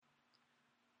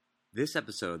This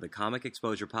episode of the Comic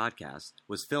Exposure Podcast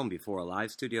was filmed before a live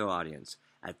studio audience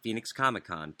at Phoenix Comic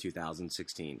Con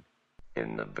 2016.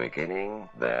 In the beginning,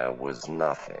 there was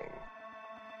nothing.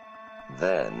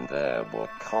 Then there were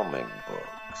comic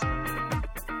books.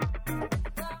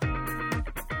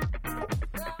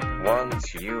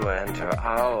 Once you enter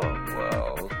our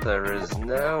world, there is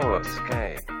no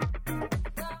escape.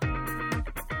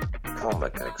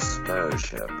 Comic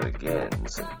exposure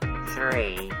begins in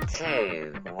 3,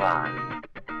 2, 1.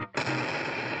 Up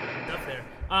there.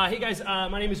 Hey guys,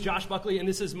 my name is Josh Buckley, and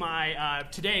this is my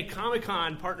today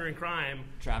Comic-Con partner in crime,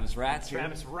 Travis Ratz.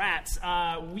 Travis Ratz.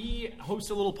 We host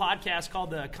a little podcast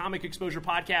called the Comic Exposure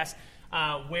Podcast,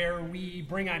 where we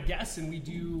bring on guests and we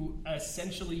do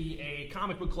essentially a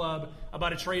comic book club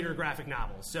about a trade or graphic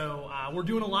novel. So we're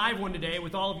doing a live one today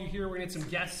with all of you here. We're going to get some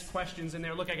guest questions in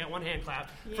there. Look, I got one hand clap.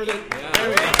 For the, there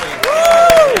we go.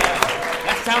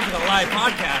 That's time for the live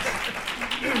podcast.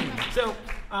 So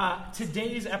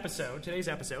today's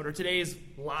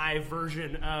live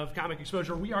version of Comic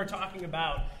Exposure, we are talking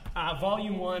about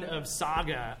Volume 1 of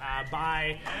Saga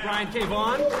by Brian K.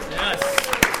 Vaughan. Yes.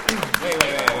 Wait.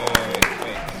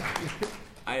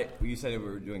 You said we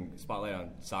were doing Spotlight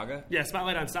on Saga? Yeah,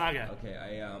 Spotlight on Saga.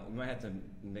 Okay, we might have to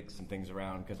mix some things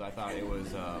around because I thought it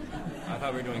was. I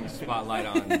thought we were doing Spotlight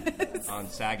on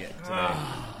Saget today.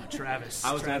 Travis.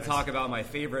 I was going to talk about my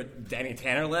favorite Danny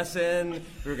Tanner lesson.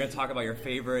 We were going to talk about your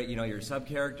favorite, your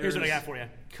sub-characters. Here's what I got for you.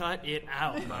 Cut it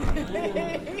out.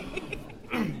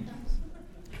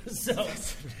 So,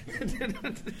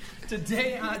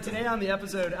 today on the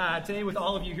episode, today with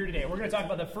all of you here today, we're going to talk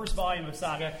about the first volume of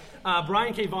Saga,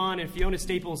 Brian K. Vaughan and Fiona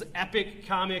Staples' epic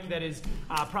comic that is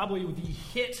probably the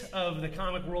hit of the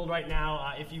comic world right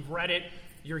now. If you've read it,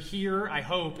 you're here, I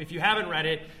hope. If you haven't read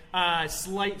it,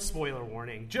 slight spoiler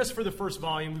warning. Just for the first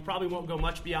volume, we probably won't go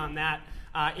much beyond that.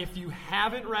 If you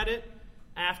haven't read it,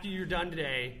 after you're done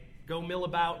today, go mill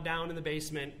about down in the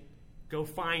basement, go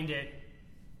find it,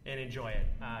 and enjoy it.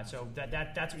 So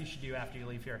that's what you should do after you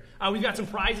leave here. We've got some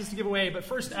prizes to give away, but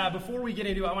first, before we get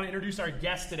into it, I want to introduce our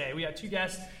guests today. We got two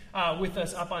guests with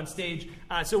us up on stage.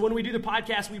 So when we do the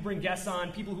podcast, we bring guests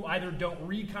on, people who either don't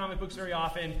read comic books very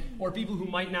often, or people who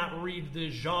might not read the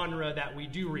genre that we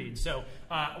do read. So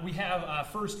we have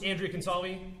first Andrea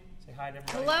Consalvi. Say hi to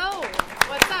everybody. Hello.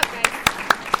 What's up, guys?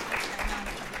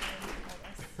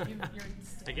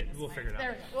 We'll figure it out.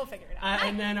 There we go. We'll figure it out.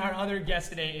 And then our other guest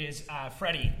today is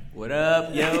Freddie. What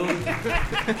up, yo?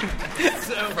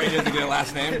 Freddie doesn't get a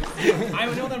last name. I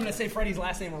know that I'm going to say Freddie's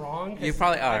last name wrong. You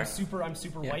probably are. I'm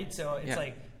super white, so it's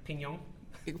like Pignon.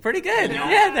 Pretty good.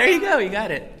 Yeah, there you go. You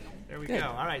got it. There we go.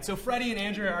 All right. So Freddie and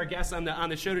Andrea are our guests on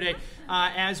the show today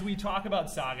as we talk about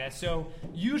Saga. So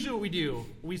usually what we do,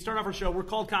 we start off our show. We're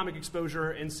called Comic Exposure,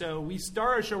 and so we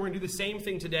start our show. We're going to do the same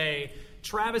thing today.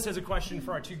 Travis has a question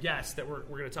for our two guests that we're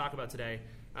going to talk about today.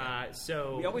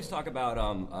 So we always talk about.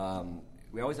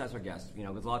 We always ask our guests,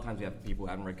 because a lot of times we have people who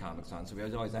haven't read comics on, so we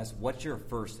always ask, what's your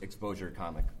first exposure to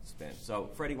comic spin? So,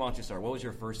 Freddie, why don't you start? What was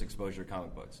your first exposure to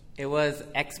comic books? It was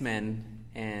X-Men,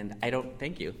 and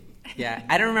thank you. Yeah,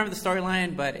 I don't remember the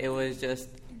storyline, but it was just,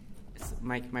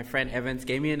 my friend Evans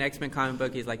gave me an X-Men comic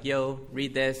book. He's like, yo,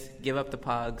 read this, give up the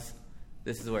Pogs.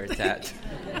 This is where it's at.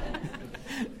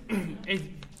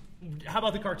 How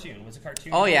about the cartoon? Was the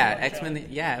cartoon? Oh, yeah, X-Men,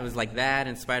 yeah, it was like that,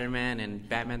 and Spider-Man, and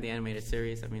Batman the Animated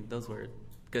Series. I mean, those were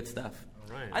good stuff.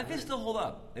 All right. I think they still hold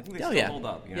up. Hold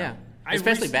up. Yeah,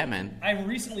 especially Batman. I've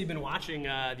recently been watching the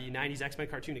 90s X-Men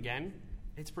cartoon again.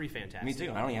 It's pretty fantastic. Me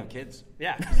too. I don't even have kids.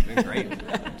 Yeah. It's been great.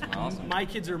 It's been awesome. My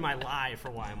kids are my lie for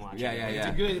why I'm watching.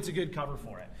 Yeah. It's a good cover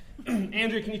for it.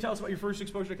 Andrea, can you tell us about your first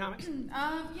exposure to comics?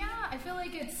 Yeah, I feel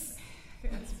like it's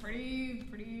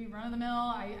pretty run of the mill.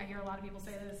 I hear a lot of people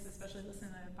say this, especially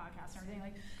listening to the podcast and everything.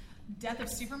 Like, Death of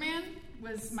Superman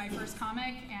was my first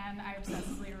comic, and I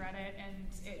obsessively read it, and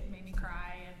it made me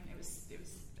cry, and I was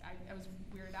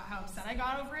weirded out how upset I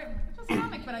got over it. It was a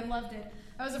comic, but I loved it.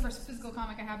 That was the first physical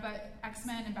comic I had, but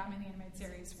X-Men and Batman the Animated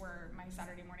Series were my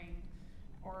Saturday morning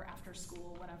or after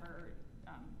school, whatever,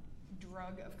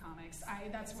 drug of comics.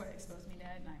 That's what exposed me to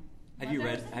it, and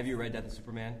Have you read Death of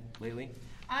Superman lately?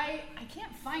 I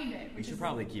can't find it. You should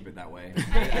probably keep it that way.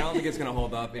 I don't think it's going to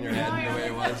hold up in your head the way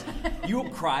it was. You will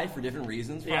cry for different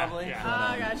reasons, probably.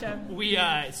 Yeah. Gotcha. We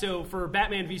so for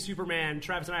Batman v Superman,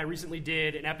 Travis and I recently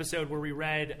did an episode where we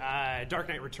read Dark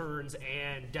Knight Returns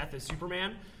and Death of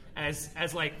Superman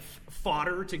as like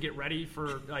fodder to get ready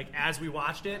for like as we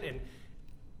watched it,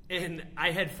 and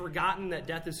I had forgotten that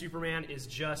Death of Superman is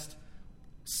just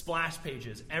splash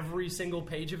pages. Every single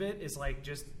page of it is like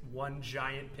just one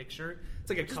giant picture. It's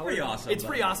like a color. Pretty awesome. It's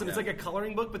pretty awesome. Yeah. It's like a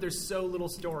coloring book, but there's so little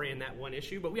story in that one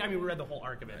issue. But we read the whole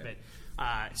arc of it. Right.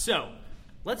 But so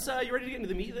let's. You ready to get into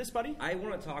the meat of this, buddy? I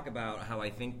want to talk about how I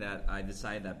think that I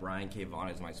decided that Brian K. Vaughan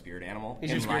is my spirit animal.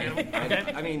 He's your spirit life. animal?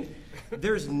 Okay. I mean,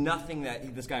 there's nothing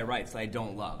that this guy writes that I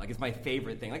don't love. Like, it's my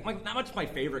favorite thing. Like, not much my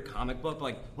favorite comic book, but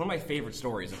like one of my favorite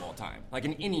stories of all time. Like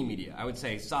in any media, I would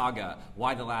say Saga,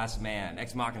 Why the Last Man,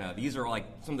 Ex Machina. These are like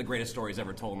some of the greatest stories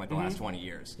ever told in like the last 20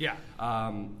 years. Yeah.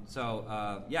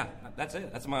 Yeah, that's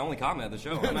it. That's my only comment of the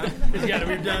show. Yeah,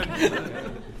 we're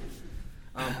done.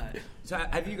 So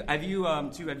have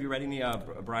you read any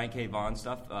Brian K. Vaughan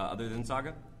stuff other than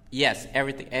Saga? Yes,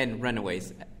 everything, and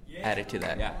Runaways added to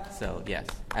that. Yeah. So yes,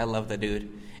 I love the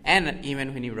dude, and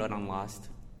even when he wrote on Lost,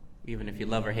 even if you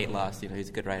love or hate Lost, he's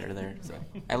a good writer there. So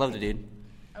I love the dude.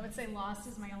 I would say Lost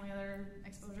is my only other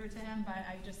exposure to him, but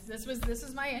this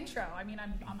was my intro. I mean,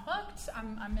 I'm hooked.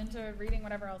 I'm into reading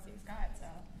whatever else he's got. So.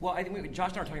 Well, I think Josh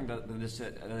and I were talking about this the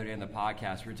other day in the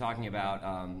podcast. We were talking about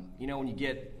when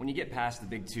you get past the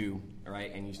big two,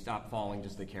 right, and you stop following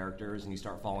just the characters and you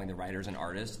start following the writers and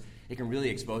artists, it can really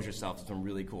expose yourself to some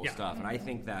really cool stuff. And I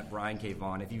think that Brian K.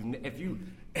 Vaughan, if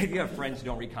you have friends who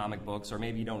don't read comic books, or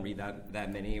maybe you don't read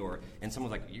that many, and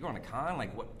someone's like, "You're going to con?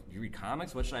 Like, what? You read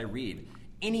comics? What should I read?"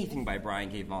 Anything by Brian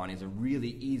K. Vaughan is a really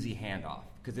easy handoff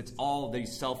because it's all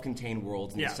these self-contained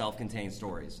worlds and these self-contained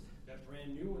stories. That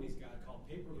brand new one he's got called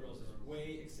Paper Girls is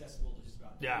way accessible to just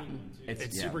about anyone, too.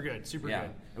 It's super good. Super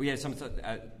good. We had some from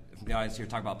the audience here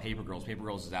talk about Paper Girls. Paper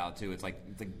Girls is out too. It's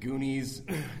like the Goonies.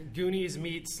 Goonies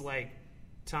meets like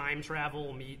time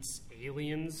travel meets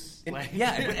aliens. And, like.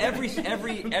 Yeah, but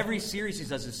every series he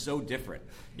does is so different.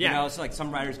 Yeah. It's like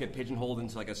some writers get pigeonholed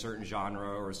into like a certain genre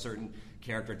or a certain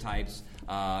character types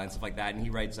and stuff like that. And he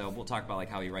writes. We'll talk about like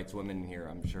how he writes women here,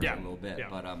 I'm sure, in a little bit. Yeah.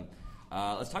 But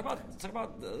let's talk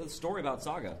about the story about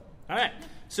Saga. All right.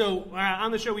 So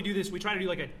on the show we do this. We try to do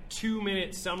like a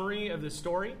 2-minute summary of the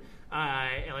story.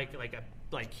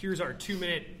 Like here's our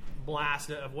 2-minute blast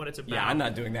of what it's about. Yeah, I'm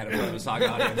not doing that in front of the Saga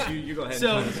audience. You go ahead and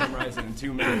try to summarize it in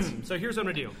 2 minutes. So here's what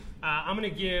I'm gonna do. I'm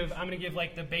gonna give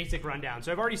like the basic rundown.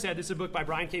 So I've already said this is a book by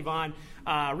Brian K. Vaughan,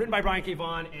 written by Brian K.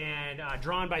 Vaughan and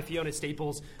drawn by Fiona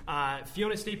Staples.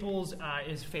 Fiona Staples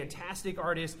is a fantastic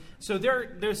artist. So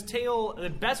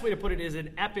the best way to put it is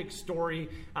an epic story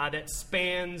that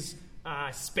spans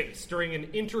space. During an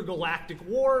intergalactic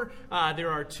war,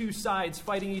 there are two sides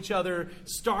fighting each other,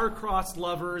 star-crossed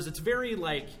lovers. It's very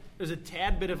like, there's a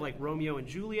tad bit of like Romeo and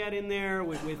Juliet in there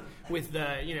with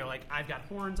the, like, I've got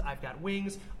horns, I've got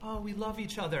wings, oh, we love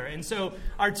each other. And so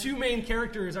our two main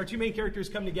characters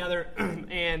come together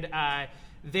and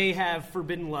they have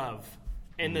forbidden love.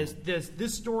 And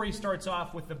this story starts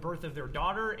off with the birth of their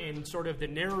daughter, and sort of the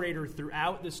narrator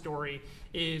throughout the story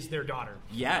is their daughter.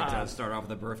 Yeah, it does start off with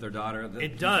the birth of their daughter.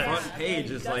 It does. The front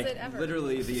page is like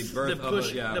literally the birth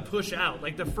the push out.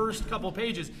 Like the first couple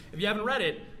pages, if you haven't read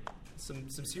it, some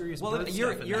serious. Well, birth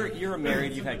stuff in there. you're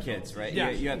married. You've had kids, right? Yeah.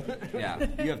 You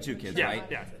have 2 kids, Yeah, right?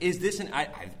 yeah. Is this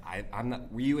I'm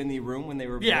not. Were you in the room when they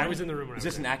were born? Yeah, I was in the room when Is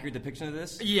this an accurate depiction of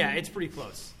this? Yeah, it's pretty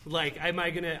close. Like, I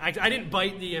didn't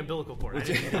bite the umbilical cord. I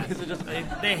didn't do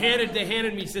that. They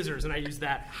handed me scissors, and I used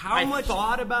that. I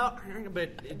thought about, but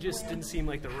it just didn't seem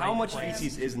like the right. How much place.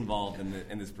 feces is involved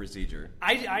in this procedure?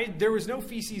 There was no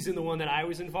feces in the one that I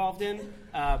was involved in,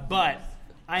 but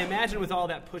I imagine with all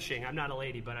that pushing, I'm not a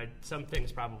lady, but some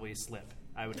things probably slip,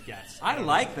 I would guess. I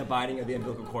like the biting of the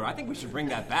umbilical cord. I think we should bring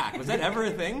that back. Was that ever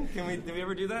a thing? Did we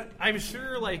ever do that? I'm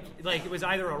sure, like it was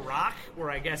either a rock or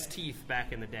I guess teeth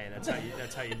back in the day. That's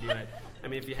how you do it. I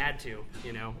mean, if you had to,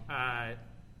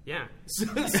 Yeah.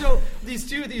 So these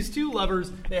two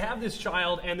lovers, they have this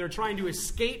child, and they're trying to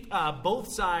escape.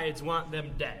 Both sides want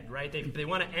them dead, right? They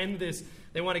want to end this.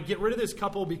 They want to get rid of this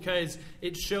couple because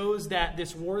it shows that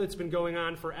this war that's been going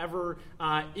on forever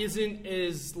isn't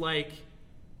as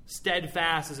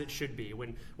steadfast as it should be.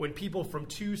 When people from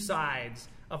two sides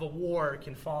of a war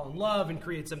can fall in love and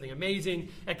create something amazing,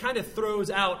 it kind of throws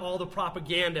out all the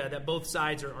propaganda that both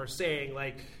sides are saying,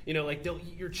 they'll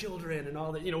eat your children and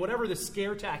all that, whatever the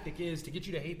scare tactic is to get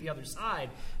you to hate the other side.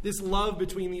 This love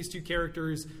between these two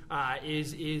characters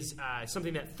is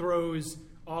something that throws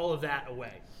all of that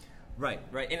away. Right.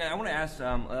 And I want to ask,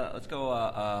 let's go,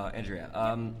 Andrea.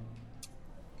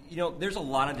 there's a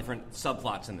lot of different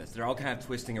subplots in this. They're all kind of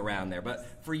twisting around there. But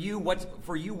for you, what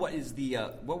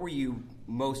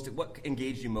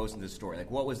engaged you most in this story? Like,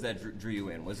 what was that drew you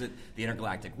in? Was it the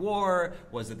Intergalactic War?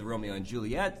 Was it the Romeo and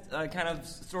Juliet kind of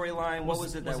storyline? What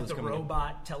was it that was the coming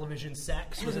robot television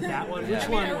sex? Was it that one? Yeah. Which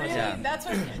one was Really, it?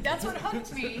 That's what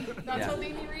hooked me. That's what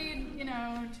made me read,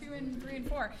 2 and 3 and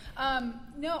 4.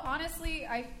 No, honestly,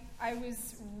 I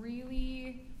was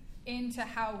really into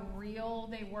how real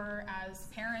they were as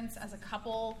parents, as a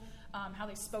couple, how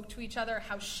they spoke to each other,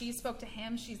 how she spoke to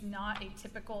him. She's not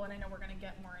atypical, and I know we're going to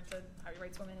get more into how he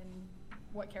writes women and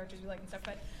what characters we like and stuff,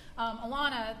 but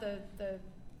Alana,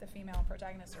 the female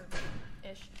protagonist, or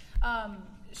ish,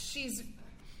 she's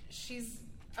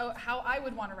how I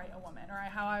would want to write a woman, or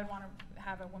how I would want to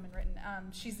have a woman written.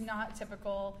 She's not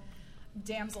typical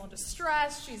damsel in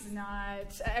distress. She's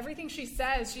not everything she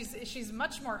says. She's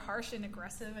much more harsh and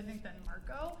aggressive, I think, than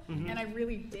Marco. Mm-hmm. And I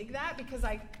really dig that because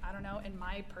I don't know, in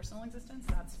my personal existence,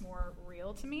 that's more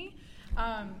real to me.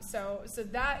 So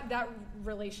that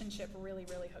relationship really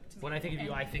hooked me. When I think of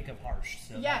you, I think of harsh.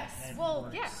 So yes. that Well,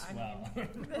 works yeah. well. I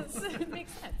mean, it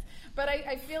makes sense. But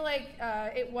I feel like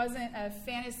it wasn't a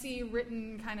fantasy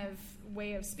written kind of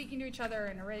way of speaking to each other,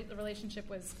 and the relationship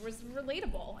was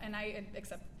relatable. And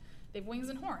except they have wings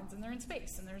and horns, and they're in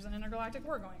space, and there's an intergalactic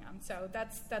war going on. So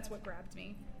that's what grabbed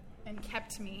me and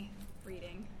kept me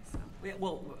reading. So. Yeah,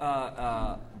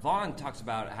 well, Vaughn talks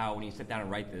about how when you sit down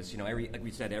and write this, like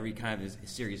we said, every kind of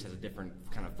series has a different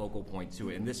kind of focal point to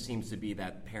it, and this seems to be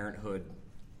that parenthood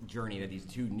journey that these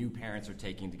two new parents are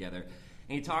taking together.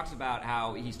 And he talks about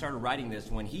how he started writing this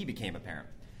when he became a parent.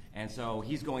 And so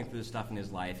he's going through this stuff in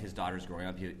his life. His daughter's growing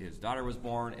up. His daughter was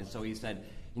born, and so he said,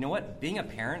 you know what? Being a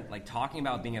parent, like talking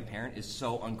about being a parent, is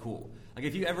so uncool. Like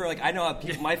if you ever, I know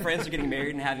my friends are getting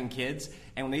married and having kids,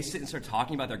 and when they sit and start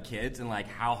talking about their kids and like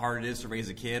how hard it is to raise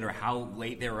a kid or how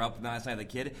late they were up last night of the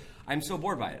kid, I'm so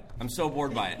bored by it.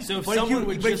 So if but someone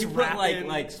you put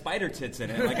like spider tits in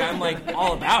it, like I'm like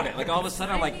all about it. Like all of a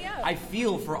sudden I'm like, I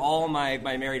feel for all my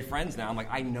married friends now. I'm like,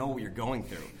 I know what you're going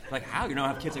through. Like how you don't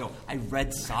have kids? I go, I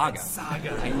read Saga.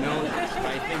 I know this,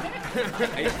 but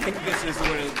I think this is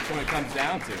what it comes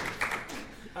down to.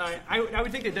 I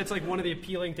would think that's like one of the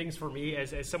appealing things for me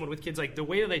as someone with kids, like the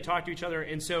way that they talk to each other.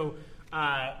 And so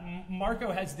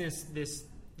Marco has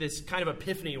this kind of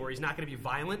epiphany where he's not going to be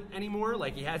violent anymore.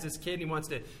 Like he has this kid and he wants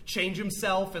to change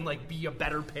himself and like be a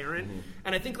better parent. Mm-hmm.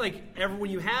 And I think like when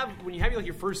you have like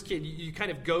your first kid, you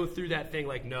kind of go through that thing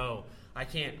like, no, I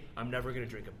can't. I'm never going to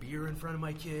drink a beer in front of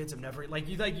my kids. I'm never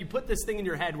you put this thing in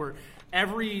your head where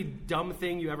every dumb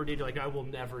thing you ever did, you're like, I will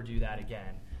never do that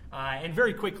again. And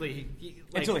very quickly,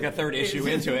 until like a third issue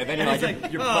into it, then you're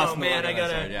like, you're oh man,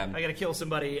 I gotta kill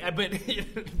somebody.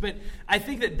 But I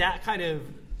think that kind of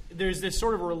there's this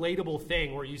sort of relatable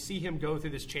thing where you see him go through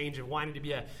this change of wanting to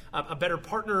be a better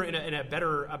partner and a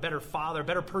better father,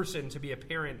 better person to be a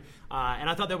parent. And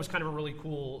I thought that was kind of a really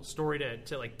cool story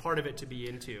to like part of it to be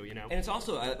into, And it's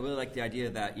also I really like the idea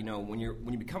that when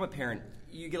you become a parent,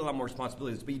 you get a lot more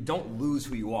responsibilities, but you don't lose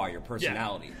who you are, your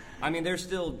personality. Yeah. I mean, they're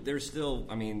still.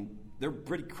 I mean, they're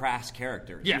pretty crass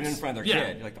characters, even in front of their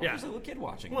kid. You're like, there's a little kid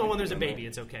watching. Well, when there's a baby,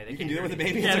 it's okay. You can do it with a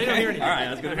baby. Yeah, they don't hear anything. All right,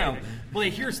 that's good to know. Well, they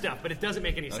hear stuff, but it doesn't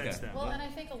make any sense to them. Well, and I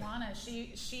think Alana,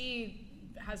 she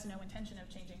has no intention of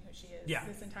changing who she is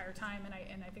this entire time,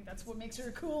 and I think that's what makes her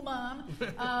a cool mom.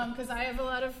 Because I have a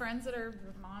lot of friends that are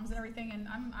moms and everything, and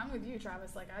I'm with you,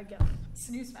 Travis. Like I get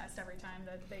snooze fest every time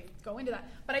that they go into that,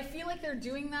 but I feel like they're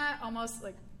doing that almost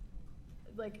like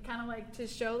kind of like to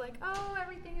show like, oh,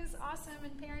 everything is awesome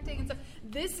and parenting and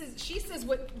stuff. She says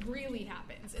what really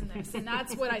happens in this, and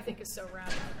that's what I think is so rad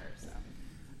about her.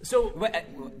 So but,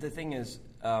 the thing is,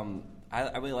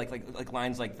 I really like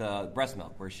lines like the breast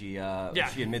milk, where she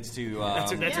admits to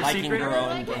liking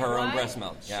her own breast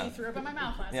milk. Yeah. She threw up in my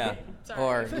mouth last night.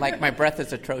 Or like my breath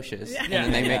is atrocious, and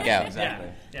then they make out. Exactly.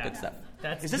 Yeah. Good stuff.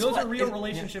 Those are real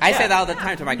relationships. I say that all the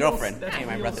time to my girlfriend. Hey,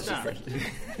 my breath is super.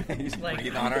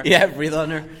 Breathe on her. Yeah, breathe on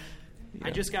her. Yeah.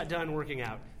 I just got done working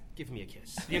out. Give me a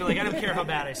kiss. I don't care how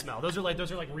bad I smell. Those are like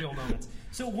real moments.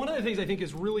 So one of the things I think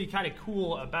is really kind of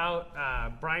cool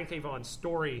about Brian K. Vaughan's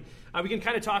story, we can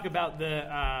kind of talk about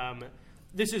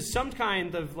this is some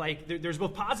kind of like there's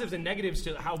both positives and negatives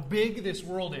to how big this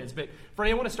world is. But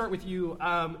Freddie, I want to start with you.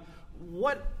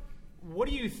 What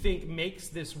do you think makes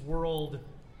this world,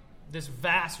 this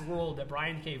vast world that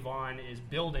Brian K. Vaughan is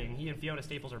building, he and Fiona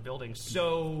Staples are building,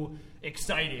 so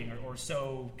exciting or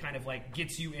so kind of like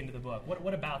gets you into the book?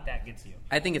 What about that gets you?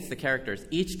 I think it's the characters.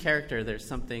 Each character, there's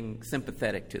something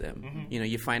sympathetic to them. Mm-hmm.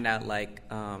 You find out like,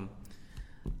 I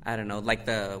don't know, like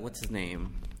what's his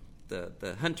name?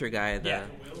 the hunter guy.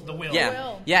 The Will. Yeah,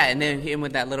 Will. yeah, and then him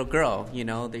with that little girl.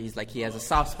 He's like he has a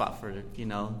soft spot for that the It's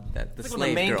like one of slave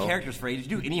the main girl. characters, Freddy.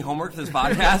 Did you do any homework for this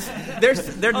podcast?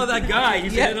 Oh, that guy.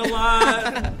 He's in it a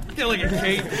lot. Feel like a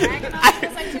cape. Bragging on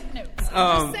because I took notes.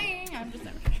 I'm just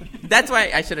saying. That's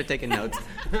why I should have taken notes.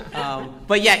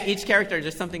 But yeah, each character is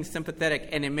just something sympathetic,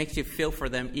 and it makes you feel for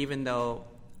them, even though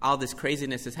all this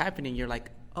craziness is happening. You're like,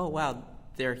 oh wow,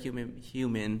 they're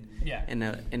human. Yeah. In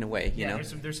a way, you know.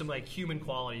 There's some like human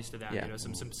qualities to that. Yeah.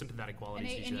 Some sympathetic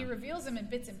qualities. And he reveals them in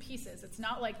bits and pieces. It's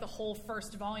not like the whole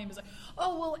first volume is like,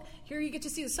 oh, well, here you get to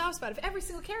see the soft spot of every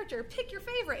single character. Pick your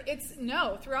favorite.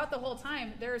 Throughout the whole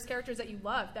time, there's characters that you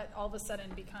love that all of a sudden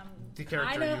become the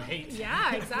character you hate.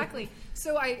 Yeah, exactly.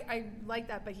 So I like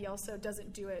that, but he also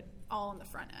doesn't do it all on the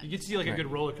front end. You get to see like a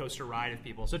good roller coaster ride of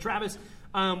people. So Travis,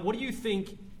 what do you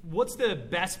think? What's the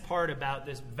best part about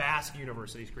this vast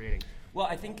universe that he's creating? Well,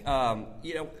 I think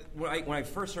when I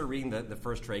first started reading the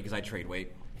first trade, because I trade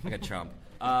weight like a chump,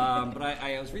 but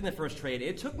I was reading the first trade.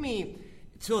 It took me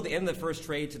till the end of the first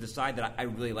trade to decide that I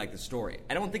really like the story.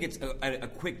 I don't think it's a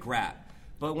quick grab.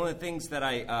 But one of the things that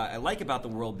I like about the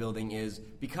world building is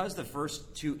because the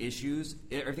first 2 issues,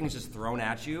 everything's just thrown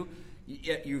at you.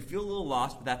 You feel a little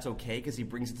lost, but that's okay because he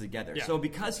brings it together. Yeah. So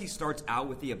because he starts out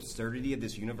with the absurdity of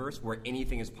this universe where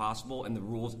anything is possible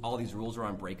and all these rules are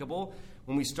unbreakable,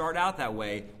 when we start out that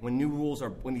way, when these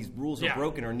rules are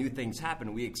broken or new things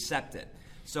happen, we accept it.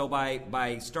 So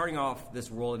by starting off this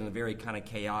world in a very kind of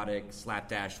chaotic,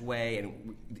 slapdash way,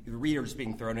 and the reader just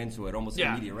being thrown into it, almost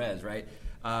in media res, right?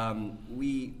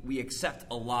 We accept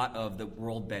a lot of the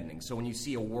world bending. So when you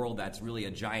see a world that's really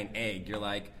a giant egg, you're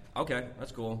like, okay,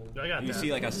 that's cool. I got you that.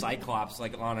 see like a cyclops,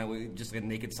 like on it, just like a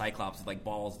naked cyclops with like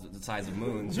balls the size of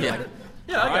moons. Yeah. Like,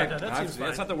 Yeah, I got all right, that. That seems fine.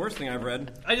 That's not the worst thing I've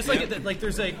read. I just like it that like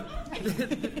there's like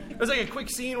there's like a quick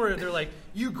scene where they're like,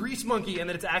 you grease monkey, and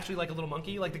then it's actually like a little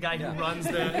monkey, like the guy who runs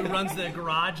the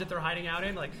garage that they're hiding out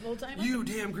in, like you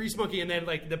damn grease monkey, and then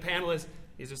like the panel is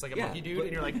he's just like a monkey dude,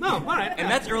 and you're like, no, all right. And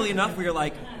that's early enough where you're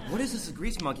like, what is this, a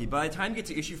grease monkey? By the time you get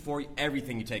to issue 4,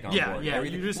 everything you take on board. Yeah,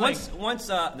 everything. you just once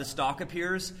the stock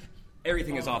appears,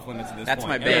 everything is off limits at this That's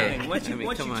point. my bad. Everything. Once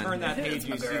you Come on. turn that page,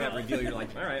 you see that reveal, you're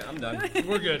like, all right, I'm done.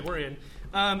 We're good. We're in.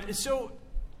 So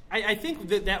I think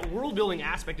that world building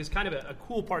aspect is kind of a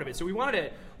cool part of it. So we've got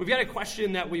a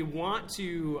question that we want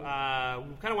to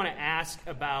kind of want to ask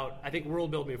about, I think,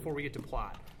 world building before we get to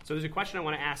plot. So there's a question I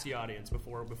want to ask the audience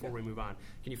before we move on.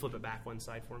 Can you flip it back one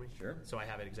side for me? Sure. So I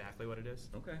have it exactly what it is.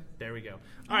 Okay. There we go.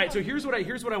 All right. So here's what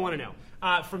I want to know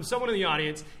from someone in the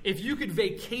audience. If you could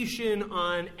vacation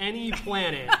on any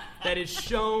planet that is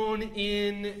shown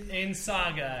in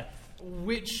Saga,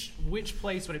 which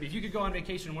place would it be? If you could go on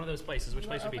vacation in one of those places, which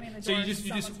place would it be? So you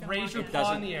just raise your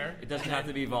paw in the air. It doesn't have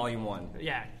to be volume 1.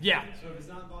 Yeah. So if it's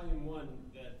not volume 1,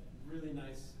 that really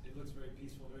nice, it looks very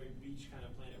peaceful, very beach kind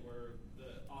of planet where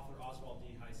the author Oswald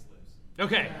D. Heist lives.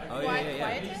 Okay. Oh, yeah.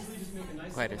 Quietus? Basically just make a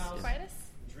nice Quietus, little house, Quietus?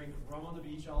 drink rum on the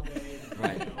beach all day, and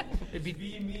Right. It'd be-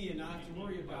 be me and not have to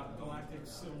worry about galactic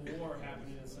civil war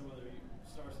happening in some other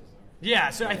star system.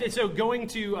 Yeah, so going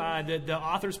to the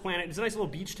author's planet, it's a nice little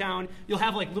beach town. You'll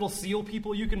have like little seal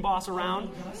people you can boss around.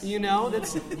 You know,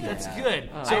 that's good.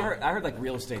 So I heard like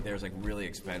real estate there is like really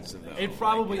expensive though. it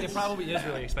probably is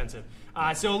really expensive.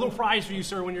 So a little prize for you,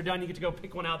 sir. When you're done, you get to go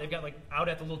pick one out. They've got like out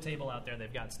at the little table out there.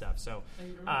 They've got stuff. So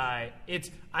it's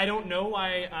I don't know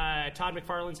why Todd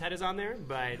McFarlane's head is on there,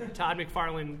 but Todd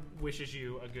McFarlane wishes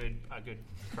you a good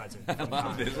present. I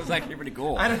love this. It's actually pretty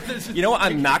cool. I don't- You know what?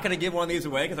 I'm not going to give one of these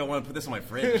away because I want to put this in my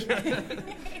fridge.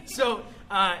 So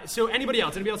anybody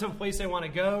else? Anybody else have a place they want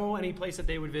to go? Any place that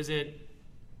they would visit?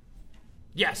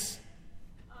 Yes.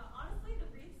 Honestly, the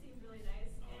reef seems really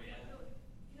nice.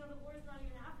 And the war's not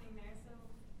even happening there, so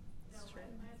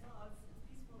might as well. It's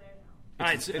peaceful there now.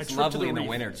 All right, so a It's trip to lovely in the reef.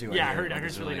 winter, too, I Yeah, I hear. heard Like,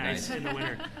 it's really nice in the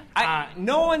winter.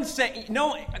 No one say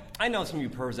no. I know some of you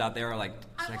pervs out there are like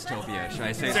Sextopia. Should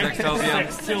I say Sextopia?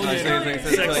 Sextillion. Should I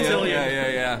say Sextillion?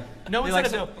 Sextillion. Yeah. No one You're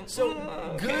said like, it though. So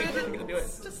good. I'm gonna do it.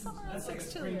 Just somewhere else That's like a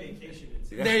spring vacation.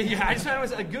 I just thought it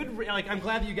was a good. Like, I'm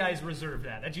glad that you guys reserved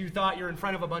that. That you thought you're in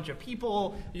front of a bunch of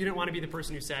people. You didn't want to be the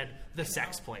person who said the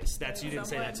sex place. You didn't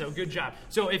say that. So good job.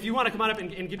 So if you want to come on up and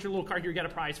get your little card here, you got a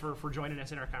prize for joining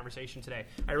us in our conversation today.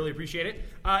 I really appreciate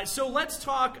it. So let's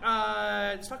talk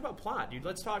about plot, dude.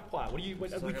 Let's talk plot. We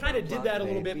kind of did that a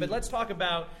little bit, but let's talk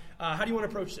about how do you want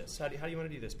to approach this? How do you want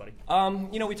to do this, buddy?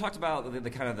 We talked about the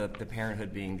kind of the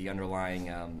parenthood being the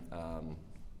underlying.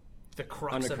 The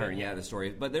crux of undercurrent, it. the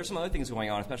story. But there's some other things going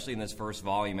on, especially in this first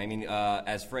volume. I mean,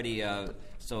 as Freddie,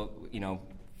 it's called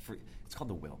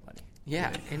The Will, buddy.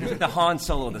 Yeah. The Han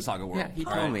Solo of the Saga world. Yeah, he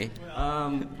told me.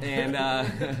 And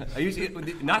I usually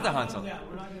not the Han Solo. Yeah,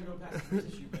 we're not going to go past this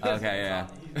issue. Okay, yeah.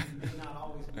 He's not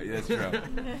always. That's true.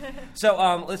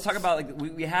 So let's talk about like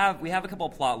we have a couple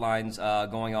of plot lines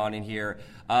going on in here.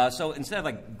 So instead of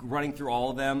like running through all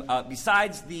of them,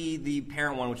 besides the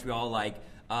parent one, which we all like,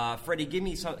 Freddie, give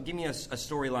me a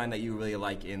storyline that you really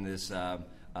like in this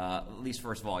at least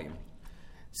first volume.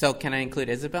 So can I include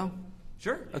Isabel?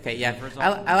 Sure. Okay, yeah. First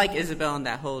I like Isabel and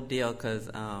that whole deal because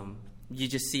you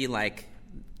just see like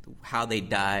how they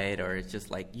died, or it's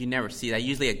just like you never see that.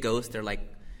 Usually a ghost, they're like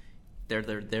they're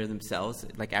themselves,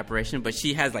 like apparition. But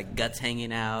she has like guts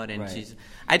hanging out, and Right.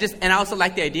 I also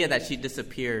like the idea that she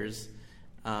disappears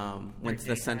when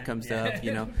the sun comes up.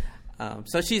 You know,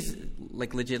 so she's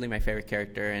like legitimately my favorite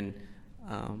character, and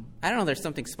I don't know. There's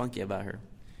something spunky about her.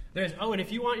 And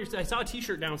if you want I saw a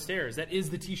T-shirt downstairs. That is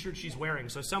the T-shirt she's wearing.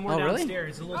 So somewhere Oh, really?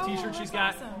 downstairs, a little T-shirt she's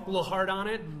got, awesome. a little heart on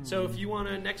it. So if you want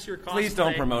to next year cosplay, Please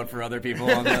don't promote for other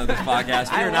people on this podcast.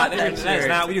 We are not. that That is shirt.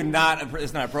 not. We do not.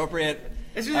 It's not appropriate.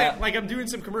 It's just like I'm doing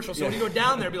some commercials. So when you go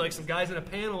down there, be like some guys in a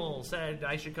panel said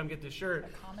I should come get this shirt,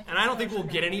 and I don't think we'll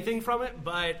get anything from it,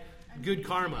 but good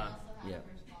karma. Yeah.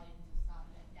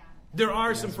 There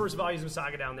are some first volumes of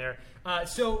Saga down there.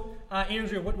 So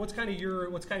Andrea, what's kind of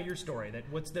your story?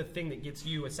 What's the thing that gets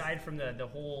you aside from the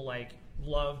whole like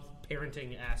love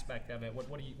parenting aspect of it?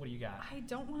 What do you got? I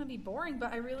don't want to be boring,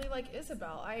 but I really like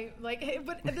Isabel.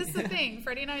 But this is the thing.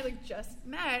 Freddie and I like just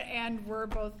met, and we're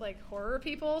both like horror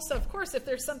people. So of course, if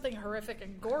there's something horrific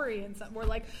and gory, and we're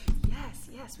like,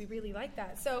 yes, we really like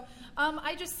that. So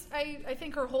I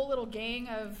think her whole little gang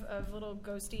of little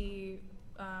ghosty.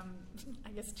 I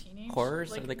guess teenage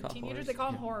Horrors? like Are they called teenagers. horrors? They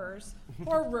call them horrors.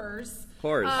 Horrors.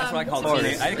 Horrors. That's what I call Horrors.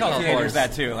 teenagers. I call teenagers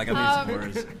that too. Like amazing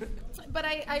horrors. But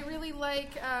I really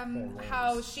like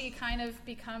how she kind of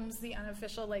becomes the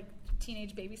unofficial like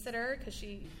teenage babysitter because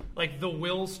she Like the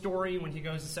Will story when he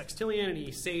goes to Sextillion and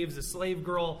he saves a slave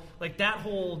girl. Like that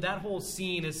whole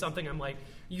scene is something I'm like.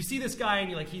 You see this guy and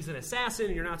you're like, he's an assassin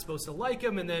and you're not supposed to like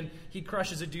him, and then he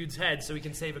crushes a dude's head so he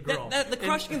can save a girl. The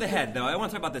crushing of the head, though. I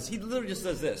want to talk about this. He literally just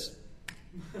does this.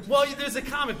 Well, there's a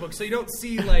comic book, so you don't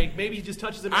see like maybe he just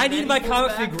touches him. I and need then my he pulls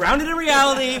comics to be back. grounded in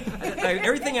reality.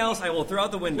 Everything else, I will throw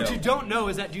out the window. What you don't know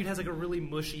is that dude has like a really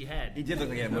mushy head. He did look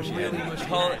like a mushy Really head.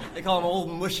 mushy They call him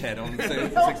Old Mush Head on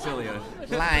Sextilia.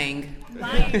 Lying.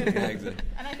 Lion. Exactly.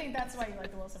 And I think that's why you like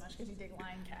the Will so much because you dig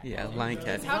Lion Cat. Yeah, Lion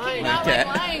Cat. How can you Lion not Cat.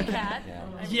 like Lion Cat?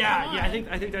 Yeah.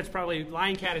 I think that's probably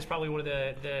Lion Cat is probably one of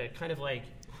the kind of like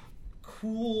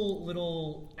cool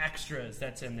little extras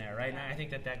that's in there, right? And I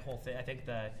think that whole thing. I think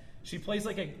she plays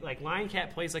like Lion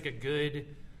Cat plays like a good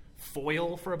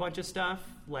foil for a bunch of stuff.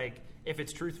 Like if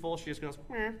it's truthful, she just goes,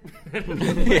 meh.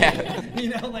 Yeah. You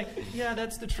know, like yeah,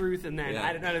 that's the truth, and then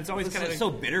I don't know. It's always kind of so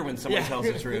bitter when someone tells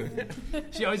the truth.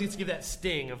 She always gets to give that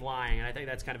sting of lying, and I think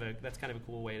that's kind of a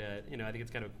cool way to I think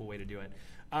it's kind of a cool way to do it.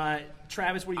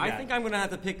 Travis, what do you got? I think I'm going to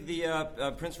have to pick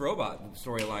the Prince Robot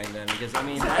storyline then, because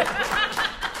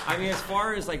I mean, as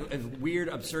far as like weird,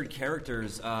 absurd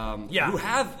characters who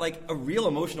have like a real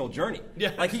emotional journey.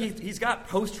 Yeah. Like he's got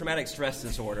post-traumatic stress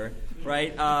disorder,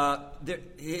 right?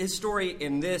 His story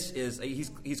in this is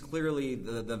he's clearly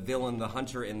the villain, the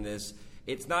hunter in this.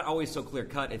 It's not always so clear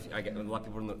cut. A lot of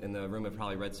people in the room have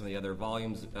probably read some of the other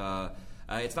volumes.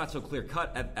 It's not so clear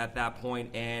cut at that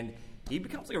point, and he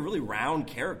becomes like a really round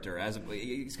character.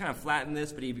 He's kind of flat in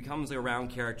this, but he becomes like a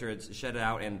round character. It's shed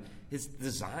out, and his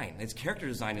character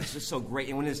design is just so great.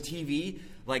 And when his TV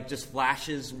like just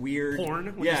flashes weird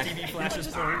porn. When his TV flashes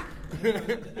porn. Issue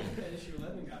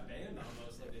 11 got banned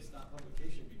almost. Like they stopped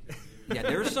publication because. Yeah,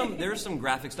 there's some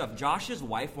graphic stuff. Josh's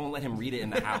wife won't let him read it in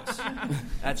the house.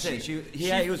 That's it.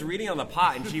 He was reading on the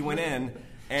pot, and she went in.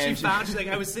 And she's like,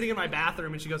 I was sitting in my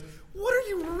bathroom, and she goes, "What are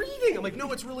you reading?" I'm like,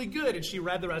 "No, it's really good." And she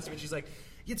read the rest of it. She's like,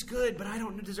 "It's good, but I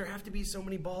don't know. Does there have to be so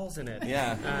many balls in it?"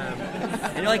 Yeah.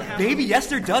 And you're like, "Baby, yes,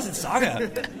 there does in Saga."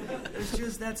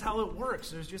 That's how it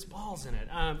works. There's just balls in it.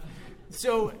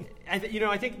 So I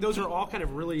think those are all kind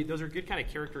of those are good kind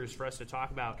of characters for us to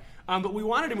talk about. But we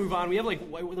wanted to move on. We have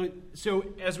so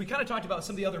as we kind of talked about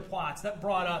some of the other plots that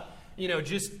brought up.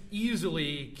 Just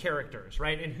easily characters,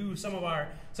 right? And who some of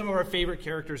our favorite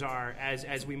characters are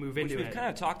as we move into it. Which we've kind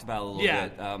of talked about a little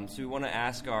bit. So we want to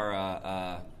ask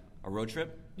our road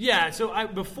trip. Yeah. So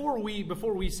before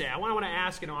we say, I want to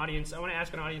ask an audience. I want to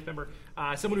ask an audience member,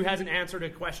 someone who hasn't answered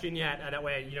a question yet. That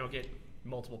way, you don't get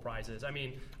multiple prizes. I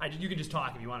mean, you can just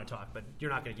talk if you want to talk, but you're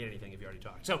not going to get anything if you already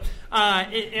talked. So,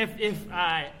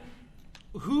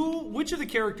 which of the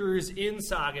characters in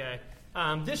Saga?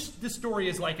 This story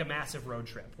is like a massive road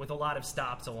trip with a lot of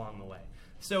stops along the way.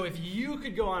 So if you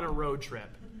could go on a road trip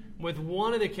with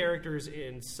one of the characters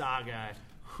in Saga,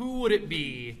 who would it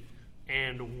be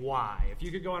and why? If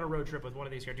you could go on a road trip with one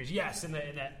of these characters, yes, in the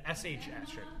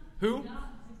SHS trip. Who?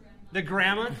 The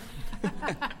grandma?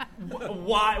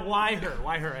 Why her?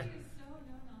 Why her? So no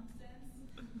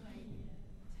nonsense, like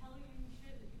telling you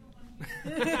shit that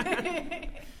you don't want to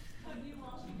hear. Hug you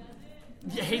while she does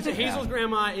it. Yeah, Hazel's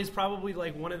grandma is probably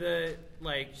like one of the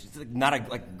She's like not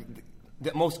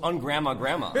the most ungrandma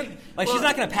grandma. Like she's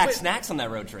not gonna pack snacks on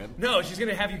that road trip. No, she's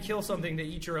gonna have you kill something to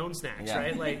eat your own snacks, Yeah.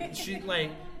 right? Like she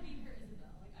like. I want to be her Isabel.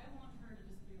 Like I want her to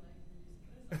just be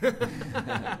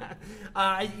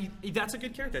like. That's a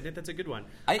good character. I think that's a good one.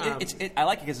 I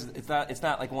like it because it's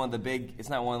not like one of the big. It's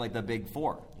not one like the big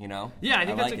four. You know. Yeah, I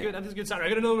think that's like a good. That's a good sign. I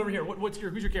got another one over here.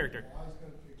 Who's your character? I was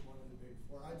going to pick one of the big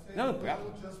four. I'd say No, the yeah.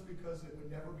 Will just because it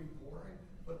would never be boring.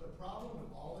 But the problem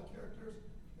with all the characters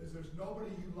is there's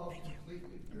nobody you love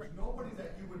completely. There's nobody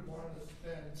that you would want to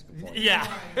spend Yeah.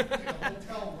 time in a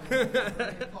hotel room or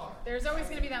in a car. There's always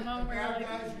going to be that moment The where you're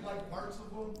bad like, guys, you like parts of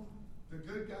them. The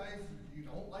good guys, you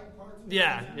don't like parts of them.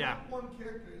 Yeah, There's yeah. not one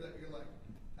character that you're like,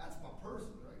 that's my person,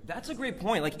 right? That's a great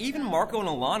point. Like even Marco and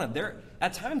Alana, they're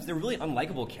at times they're really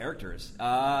unlikable characters.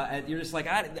 And you're just like,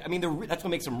 I mean, that's what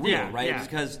makes them real, Yeah, right? yeah.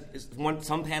 Because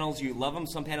some panels you love them,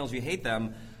 some panels you hate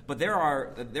them. But there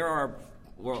are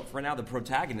well, for now the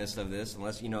protagonist of this,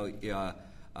 unless you know.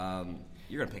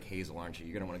 You're gonna pick Hazel, aren't you?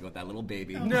 You're gonna want to go with that little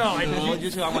baby. No, I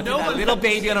want no that one- little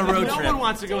baby on a road No trip. one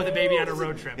wants to go with a baby on a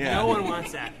road trip. Yeah. No one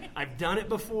wants that. I've done it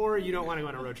before. You don't want to go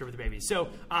on a road trip with a baby. So,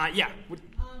 yeah.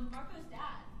 Marco's dad.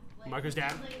 Like, Marco's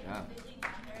dad? Like, completely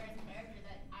down there as a character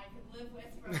that I could live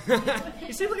with for a while.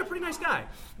 He seems like a pretty nice guy.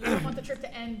 you don't want the trip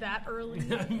to end that early.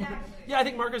 Yeah, I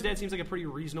think Marco's dad seems like a pretty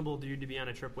reasonable dude to be on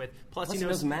a trip with. Plus he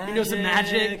knows magic. he knows some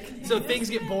magic, so things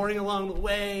get boring along the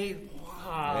way.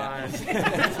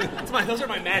 Those are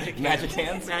my magic hands. Magic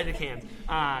hands? Magic hands.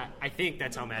 I think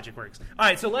that's how magic works. All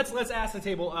right, so let's ask the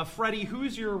table. Freddie,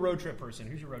 who's your road trip person?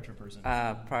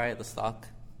 Probably the stock.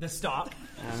 The stock.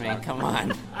 I mean, come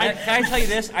on. Can I tell you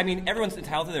this? I mean, everyone's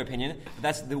entitled to their opinion, but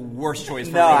that's the worst choice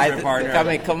for No, a road trip partner. I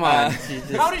mean, come on. She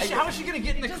just- How is she going to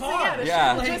get in the car?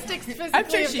 Yeah. Logistics physically I'm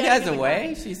sure of she getting has in a the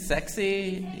way. She's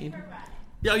sexy.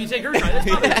 Yeah, you take her ride. That's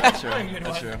probably, that's probably a good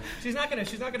That's one. true. She's not gonna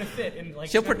fit in like.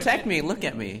 She'll she's not gonna protect fit. me. Look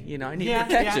at me. You know, I need Yeah,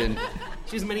 protection. yeah.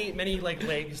 She has many like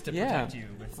legs to Yeah. protect you.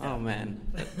 With stuff. Oh man,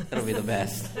 that'll be the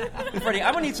best. Freddie,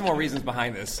 I'm gonna need some more reasons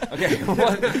behind this. Okay,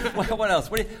 what else?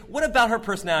 What about her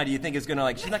personality do you think is gonna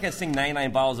like? She's not gonna sing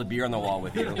 99 bottles of beer on the wall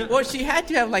with you. Well, she had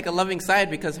to have like a loving side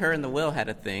because her and the Will had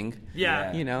a thing.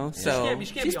 Yeah. You know, so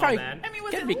She can't she's be all probably that. I mean,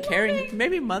 was gonna it be caring, loving?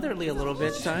 maybe motherly a little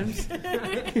bit times.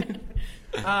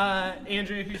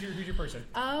 Andrea, who's your person?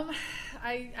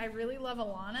 I really love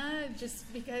Alana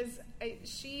just because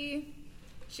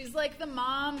she's like the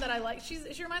mom that I like. She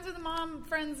reminds me of the mom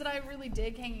friends that I really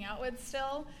dig hanging out with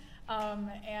still,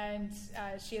 and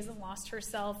she hasn't lost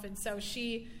herself, and so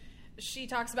she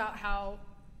talks about how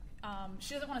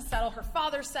she doesn't want to settle. Her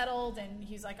father settled, and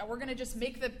he's like, oh, we're going to just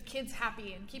make the kids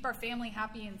happy and keep our family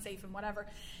happy and safe and whatever,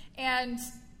 and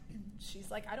she's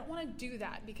like, I don't want to do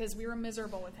that because we were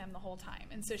miserable with him the whole time.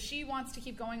 And so she wants to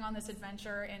keep going on this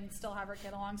adventure and still have her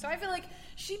kid along. So I feel like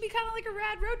she'd be kind of like a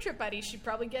rad road trip buddy. She'd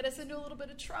probably get us into a little bit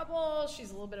of trouble. She's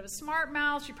a little bit of a smart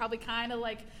mouth. She'd probably kind of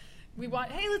like,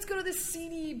 hey, let's go to this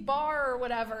seedy bar or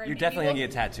whatever. And You're maybe definitely gonna we'll-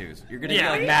 get tattoos. You're gonna Yeah. get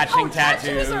like Oh, matching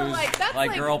tattoos tattoos, are that's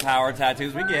like girl power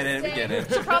tattoos. We get it. We First get day, it.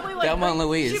 She'll probably like Thelma and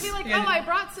Louise. She'd be like, oh, I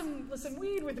brought some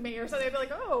weed with me or something. I'd be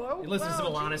like, oh, You listen to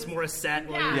wow, Alanis geez. Morissette.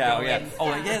 While Yeah. you're Yeah, oh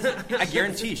going. yeah. Oh, yes. I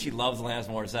guarantee she loves Alanis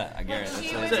Morissette. I guarantee.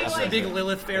 She That's- would She's be a like- big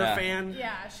Lilith Fair Yeah. fan.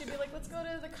 Yeah, she'd be like, let's go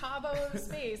to the Cabo of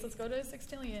space. Let's go to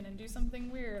Sextillion and do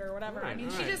something weird or whatever. I mean,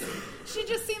 Right, right. she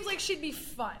just seems like she'd be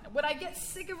fun. Would I get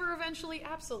sick of her eventually?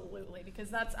 Absolutely,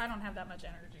 because I don't have that much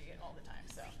energy all the time.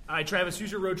 So All right, Travis,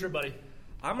 who's your road trip buddy?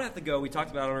 I'm gonna have to go. We talked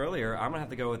about it earlier. I'm gonna have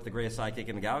to go with the greatest sidekick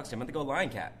in the galaxy. I'm gonna have to go Lion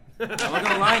Cat. I'm gonna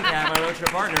go Lion Cat, my road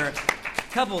trip partner.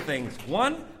 Couple of things.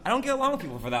 One, I don't get along with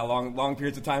people for that long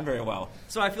periods of time very well.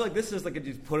 So I feel like this is like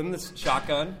just put him in this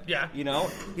shotgun. Yeah. You know,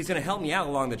 he's gonna help me out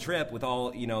along the trip with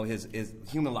all his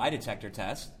human lie detector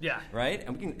test. Yeah. Right.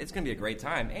 And it's gonna be a great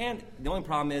time. And the only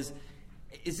problem is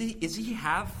he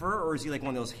have fur or is he like one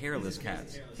of those hairless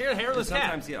cats? Hairless cat.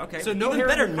 Sometimes, yeah. Okay. So no Even hair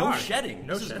better, in the no car. shedding.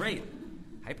 No This is shedding. great.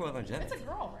 Hypoallergenic. it's a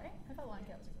girl, right? I thought Lion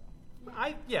Cat was a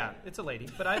girl. Yeah, it's a lady,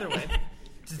 but either way.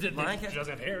 Lion Cat? She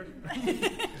doesn't have hair.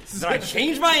 Did I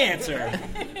change my answer?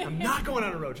 I'm not going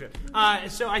on a road trip.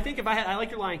 So I think I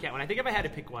like your Lion Cat one. I think if I had to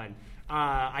pick one,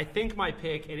 I think my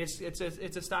pick, and it's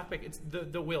a stock pick. It's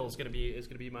the Will is gonna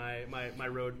be my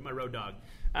road dog.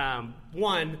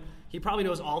 One, he probably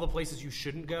knows all the places you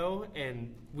shouldn't go,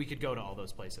 and we could go to all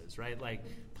those places, right? Like,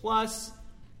 plus,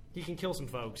 he can kill some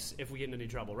folks if we get into any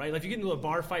trouble, right? Like, if you get into a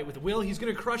bar fight with Will, he's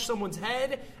going to crush someone's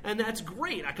head, and that's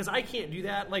great, because I can't do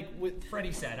that. Like what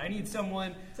Freddie said, I need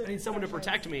someone to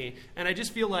protect me, and I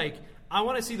just feel like I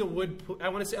want to see the I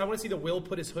want to see the Will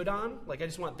put his hood on. Like, I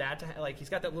just want that to like, he's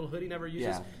got that little hood he never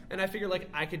uses, and I figure like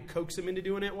I could coax him into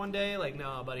doing it one day. Like,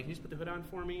 no, buddy, can you just put the hood on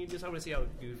for me? Just I want to see how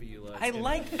goofy you look. I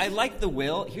like the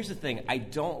Will. Here's the thing, I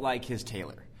don't like his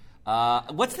tailor.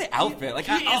 What's the outfit? Like,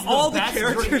 all the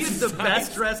characters. He's the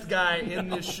best dressed guy in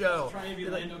this show. Trying to be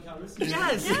Lando Calrissian.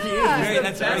 Yes, Yeah. he is.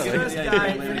 That's the best right. dressed Yeah, guy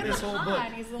yeah, in yeah. this whole book.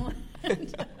 He's the one.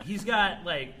 He's got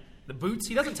like the boots.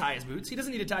 He doesn't tie his boots. He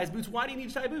doesn't need to tie his boots. Why do you need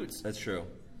to tie boots? That's true.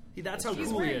 That's how He's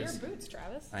cool he wearing your is. boots,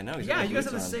 Travis. I know. He's Yeah, got you guys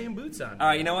boots have the on. same boots on. All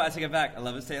right, you know what? I take it back. I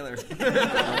love his tailor.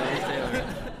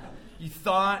 You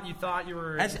thought you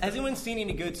were. Has anyone seen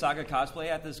any good Saga cosplay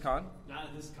at this con? Not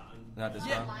at this con. Not this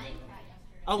Yeah. con.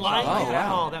 A lion Oh, cat?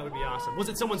 wow. Oh, that would be awesome. Was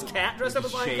it someone's cat dressed up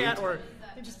as lion Shaved? cat, or?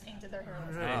 They just painted their hair.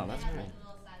 Oh, that's cool.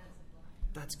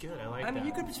 That's good. I like I mean, that.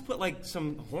 you could just put like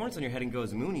some horns on your head and go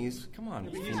as Moonies. Come on,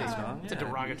 Phoenix Con. It's a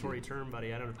derogatory term,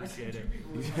 buddy. I don't appreciate it.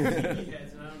 People were TV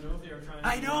heads, and I don't know if they were trying to.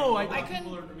 I know, I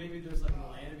People are, maybe there's like a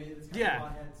little anime that's kind Yeah.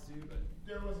 of heads too, but.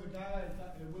 There was a guy,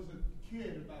 it was a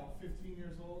kid about 15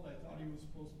 years old. I thought he was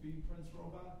supposed to be Prince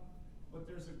Robot. But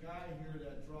there's a guy here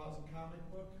that draws a comic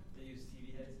book, They use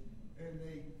TV heads. and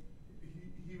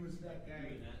he was that guy.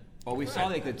 Doing that. Oh, we saw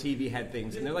like the TV head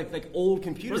things, and they're like old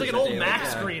computers. It was like an that old they, Mac yeah,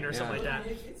 screen or yeah. something like that.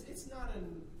 It's not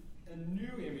a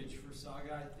new image for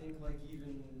Saga. I think like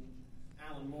even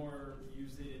Alan Moore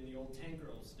used it in the old Tank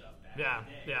Girl stuff back Yeah, in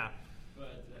the day. yeah.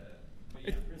 But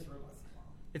yeah, Prince Robot's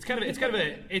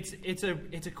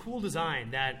It's a cool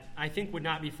design that I think would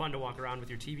not be fun to walk around with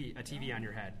a TV on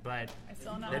your head, but I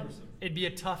still know. it'd be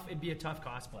a tough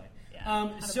cosplay.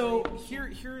 Yeah, So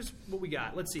here's what we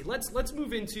got. Let's see. Let's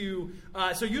move into.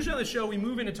 So usually on the show we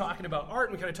move into talking about art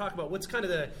and we kind of talk about what's kind of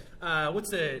the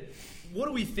what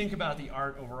do we think about the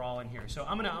art overall in here. So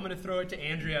I'm gonna throw it to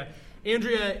Andrea.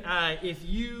 Andrea, if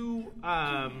you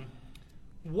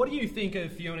what do you think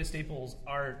of Fiona Staples'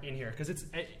 art in here? Because it's.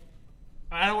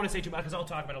 I don't want to say too much because I'll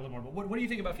talk about it a little more. But what do you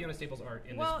think about Fiona Staples' art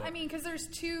in this book? Well, I mean, because there's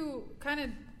two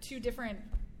different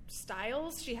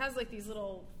styles. She has like these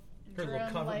little, Her little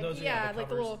drum, cover- like, those are yeah, like the like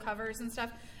the covers. little covers and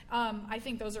stuff. I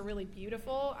think those are really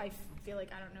beautiful. I feel like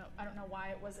I don't know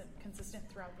why it wasn't consistent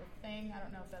throughout the thing. I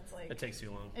don't know if that's like It takes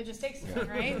too long. It just takes too long,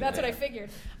 right? That's what I figured.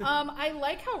 I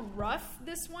like how rough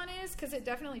this one is because it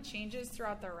definitely changes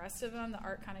throughout the rest of them. The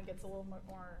art kind of gets a little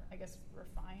more, I guess,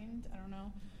 refined. I don't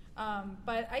know.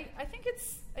 But I think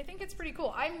it's pretty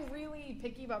cool. I'm really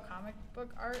picky about comic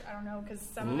book art. I don't know because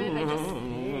some of it I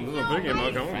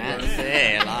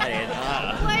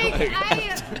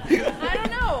just I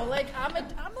don't know. Like I'm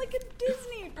like a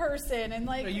Disney person, and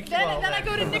like then I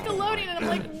go to Nickelodeon, and I'm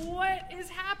like, what is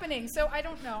happening? So I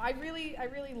don't know. I really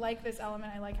like this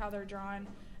element. I like how they're drawn,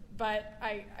 but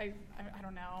I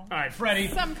don't know. All right, Freddie.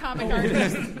 Some comic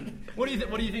artists. What do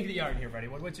you think of the art here, Freddie?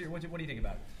 What do you think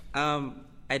about it?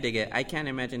 I dig it. I can't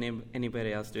imagine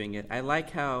anybody else doing it. I like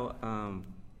how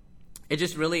it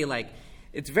just really like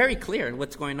it's very clear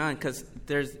what's going on because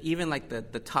there's even like the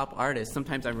top artists.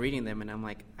 Sometimes I'm reading them and I'm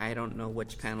like, I don't know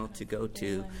which panel to go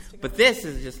to. But this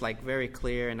is just like very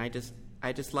clear, and I just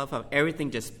love how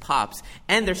everything just pops.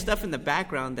 And there's stuff in the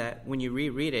background that when you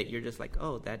reread it, you're just like,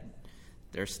 oh, that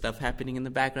there's stuff happening in the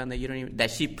background that you don't even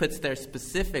that she puts there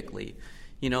specifically.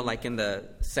 You know, like in the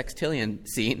sextillion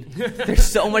scene,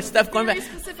 there's so much stuff going back.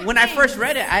 When I first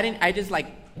read it, I just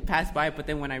like passed by, but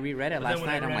then when I reread it last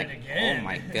night, I'm like, oh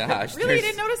my gosh. Really, you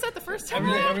didn't notice that the first time?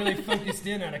 I really focused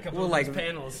in on a couple of those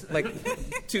panels.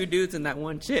 Like 2 dudes and that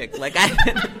one chick. Like I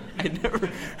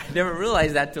never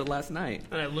realized that till last night.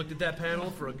 And I looked at that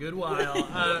panel for a good while.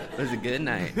 It was a good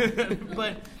night.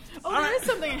 But there is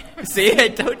something. See, I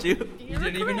told you. You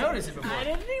didn't even notice it before. I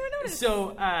didn't even notice.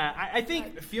 So I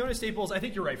think Fiona Staples. I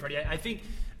think you're right, Freddie. I think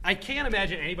I can't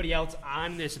imagine anybody else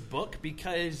on this book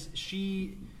because it's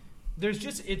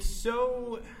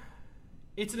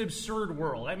an absurd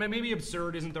world. I mean, maybe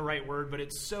absurd isn't the right word, but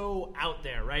it's so out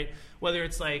there, right? Whether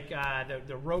it's like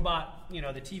the robot, the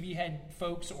TV head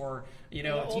folks, or it's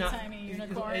not old-timey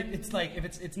unicorn. It's like if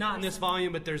it's not in this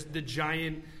volume, but there's the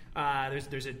giant.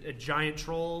 There's a giant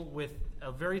troll with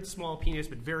a very small penis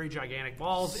but very gigantic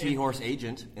balls. Seahorse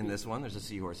agent in this one. There's a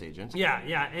seahorse agent.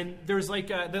 Yeah, and there's like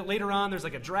later on there's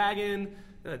like a dragon.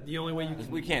 The only way you can...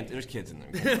 We can't... There's kids in there.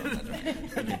 We can't talk about that dragon.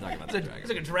 We can't talk about that dragon. There's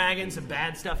like a dragon. Some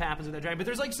bad stuff happens with that dragon. But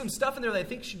there's like some stuff in there that I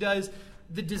think she does...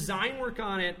 The design work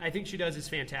on it, I think she does is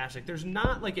fantastic. There's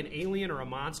not like an alien or a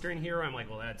monster in here. I'm like,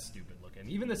 well, that's stupid looking. him.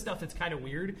 Even the stuff that's kind of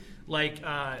weird, like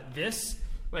this,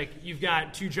 like you've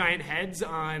got two giant heads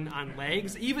on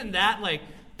legs. Even that, like,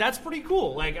 that's pretty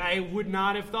cool. Like, I would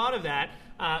not have thought of that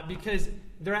because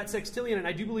they're at Sextillion, and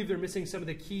I do believe they're missing some of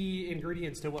the key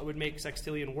ingredients to what would make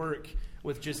Sextillion work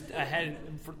with just a head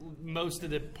for most of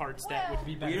the parts that would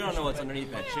be better. You don't know what's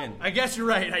underneath that chin. I guess you're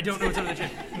right. I don't know what's under the chin.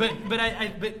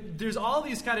 But there's all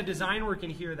these kind of design work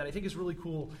in here that I think is really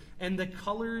cool, and the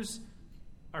colors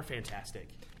are fantastic.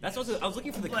 That's what I was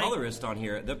looking for the colorist on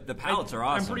here. The palettes are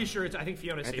awesome. I'm pretty sure I think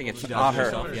Fiona Staples. I think it's does all her.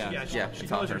 herself. Yeah, she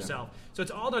it's all colors her. herself. So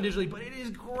it's all done digitally, but it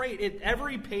is great.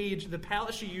 Every page, the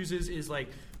palette she uses is like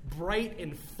bright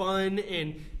and fun,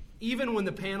 and even when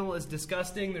the panel is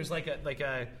disgusting, there's like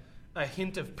a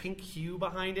hint of pink hue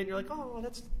behind it. And you're like, oh,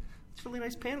 that's a really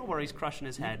nice panel where he's crushing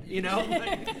his head. You know, you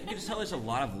can just tell there's a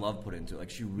lot of love put into it. Like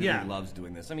she really loves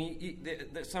doing this. I mean,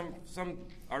 some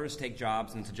artists take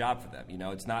jobs, and it's a job for them. You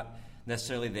know, it's not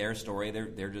necessarily their story.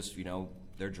 They're just, you know,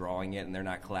 they're drawing it and they're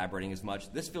not collaborating as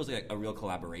much. This feels like a real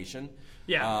collaboration.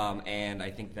 Yeah. And I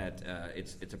think that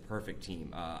it's a perfect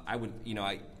team. I would, you know,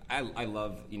 I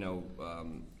love, you know,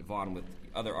 Vaughn with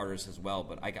other artists as well,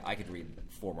 but I could read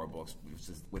 4 more books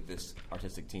with this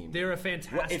artistic team. They're a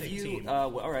fantastic team.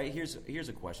 All right, here's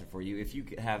a question for you. If you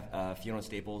could have Fiona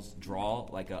Staples draw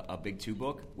like a Big 2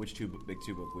 book, which Big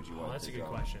 2 book would you want? That's a good draw?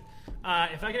 question.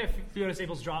 If I could have Fiona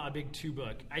Staples draw a Big 2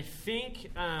 book, I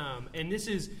think, and this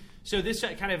is, so this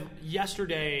kind of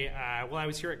yesterday while I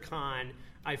was here at Con,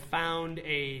 I found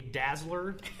a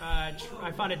Dazzler.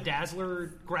 I found a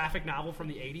Dazzler graphic novel from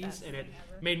the 80s, and it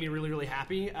made me really, really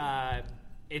happy.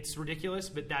 It's ridiculous,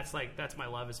 but that's my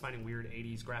love, is finding weird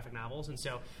 80s graphic novels. And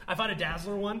so I found a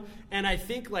Dazzler one, and I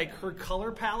think like her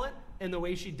color palette and the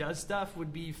way she does stuff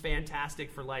would be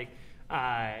fantastic for like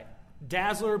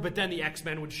Dazzler, but then the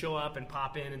X-Men would show up and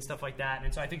pop in and stuff like that.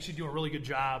 And so I think she'd do a really good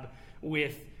job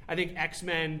with, I think,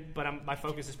 X-Men, but my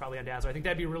focus is probably on Dazzler. I think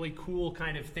that'd be a really cool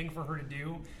kind of thing for her to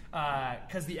do,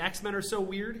 because the X-Men are so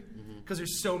weird, because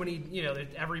there's so many, you know,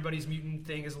 everybody's mutant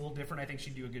thing is a little different. I think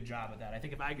she'd do a good job with that. I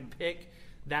think if I could pick,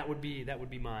 that would be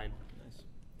mine. Nice.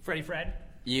 Freddie Fred?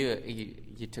 You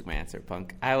took my answer,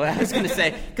 punk. I was going to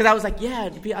say, because I was like, yeah,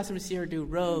 it'd be awesome to see her do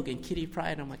Rogue and Kitty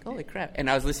Pryde. And I'm like, holy crap. And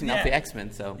I was listening off the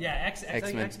X-Men, so. Yeah,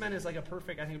 X-Men is like a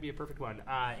perfect, I think it would be a perfect one.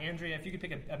 Andrea, if you could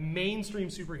pick a mainstream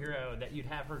superhero that you'd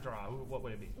have her draw, what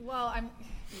would it be? Well,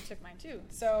 you took mine too.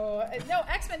 So, no,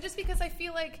 X-Men, just because I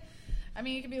feel like, I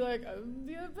mean, you could be like,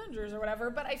 the Avengers or whatever,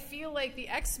 but I feel like the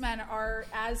X-Men are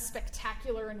as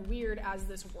spectacular and weird as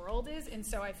this world is, and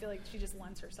so I feel like she just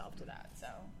lends herself to that, so.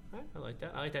 Right, I like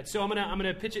that. So I'm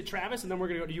gonna pitch it, Travis, and then we're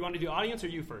gonna go. Do you want to do audience or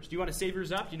you first? Do you want to save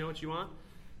yours up? Do you know what you want?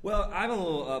 Well, I'm a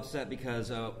little upset because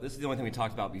this is the only thing we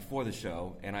talked about before the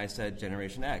show, and I said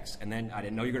Generation X, and then I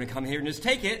didn't know you were going to come here and just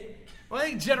take it. Well, I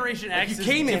think Generation X. You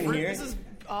came in here. This is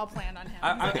all planned on him.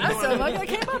 I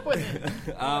came up with it.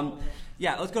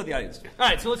 Yeah, let's go to the audience. All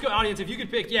right, so let's go audience. If you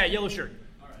could pick, yellow shirt.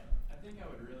 All right, I think I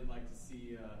would really like to see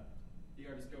you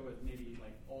guys go with maybe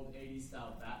like old 80s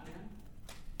style Batman.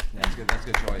 Yeah, that's good. That's a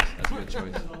good choice. That's a good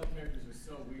choice. All the characters are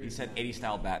so weird. He said 80s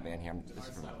style Batman here.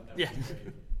 Yeah.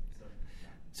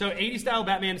 So 80s style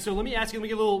Batman. So let me ask you. Let me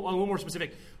get a little more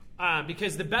specific,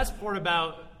 because the best part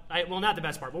about, not the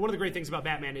best part, but one of the great things about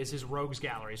Batman is his rogues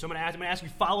gallery. So I'm going to ask you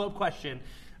a follow-up question.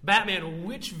 Batman,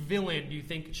 which villain do you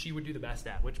think she would do the best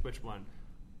at? Which one?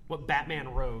 What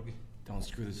Batman rogue? Don't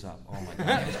screw this up. Oh my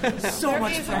God. So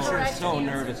much pressure. So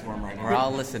nervous for him right now. We're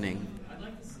all listening. I'd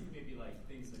like to see maybe like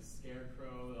things like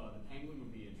Scarecrow. The Penguin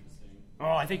would be interesting.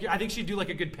 Oh, I think she'd do like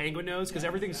a good penguin nose because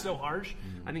everything's so harsh.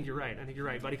 I think you're right,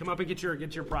 buddy. Come up and get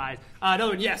your prize.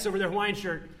 Another one, yes, over there, Hawaiian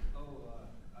shirt.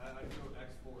 I'd go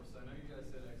X-Force. I know you guys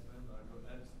said X-Men, but I'd go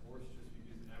X-Force just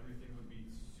because everything would be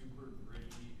super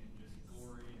gritty and just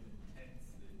gory and intense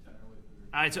the entire way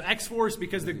through. All right, so X-Force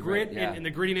because the grit and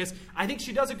the grittiness. I think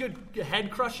she does a good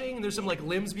head crushing. There's some like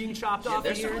limbs being chopped off.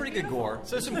 There's some pretty good gore.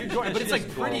 So there's some good gore, but it's like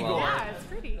pretty gore. Yeah, it's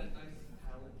pretty. It'd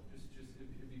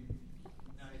be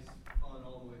nice, fun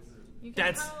all the way through. You can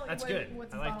That's tell, good.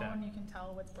 What's I like bone, that. You can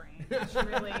tell what's brain. She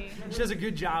really. She does a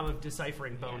good job of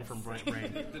deciphering bone from brain.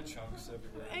 The chunks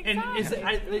everywhere.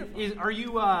 Exactly. And are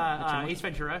you Ace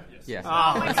Ventura? Yes.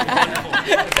 Oh, that's wonderful.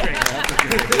 That's great.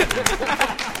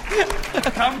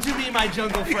 Come to me, my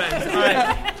jungle friends. All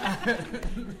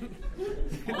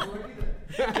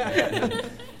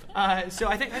right. So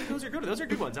I think those are good. Those are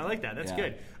good ones. I like that. That's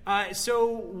good.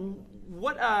 So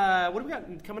what do we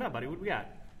got coming up, buddy? What do we got?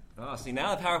 Oh, see,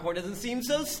 now the PowerPoint doesn't seem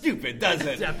so stupid, does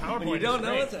it? Yeah, PowerPoint When you don't is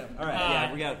know great. what's up. All right,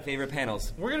 yeah, we got favorite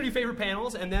panels. We're going to do favorite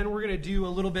panels, and then we're going to do a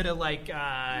little bit of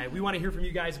we want to hear from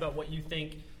you guys about what you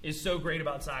think is so great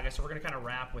about Saga, so we're going to kind of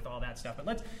wrap with all that stuff.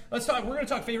 But let's talk, we're going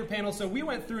to talk favorite panels. So we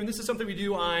went through, and this is something we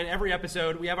do on every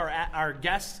episode. We have our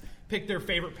guests pick their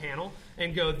favorite panel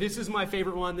and go, this is my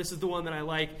favorite one, this is the one that I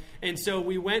like. And so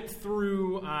we went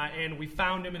through and we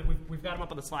found them, and we've got them up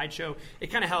on the slideshow.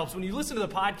 It kind of helps. When you listen to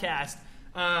the podcast,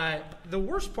 the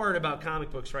worst part about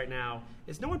comic books right now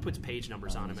is no one puts page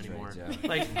numbers on them anymore. Right, yeah.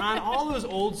 Like on all those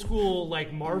old school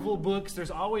like Marvel books,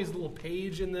 there's always a little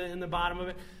page in the bottom of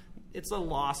it. It's a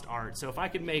lost art. So if I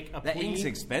could make a That plea, ink's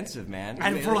expensive, man.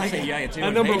 and for like it's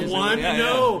a number pages. one, Yeah,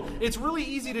 no, it's really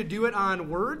easy to do it on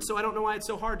Word. So I don't know why it's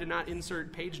so hard to not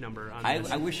insert page number on.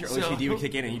 I wish your OCD would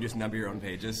kick in and you just number your own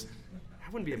pages.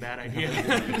 That wouldn't be a bad idea.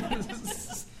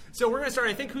 So we're gonna start.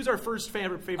 I think who's our first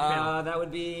favorite panel? That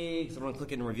would be, someone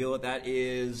click and reveal what that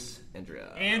is.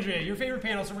 Andrea. Andrea, your favorite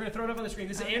panel. So we're going to throw it up on the screen.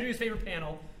 This is Andrea's favorite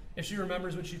panel, if she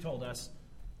remembers what she told us.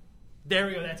 There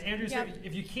we go. That's Andrea's favorite.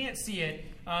 If you can't see it,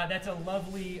 that's a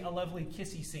lovely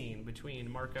kissy scene between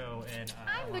Marco and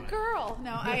I'm Alana. the girl.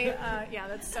 No, yeah,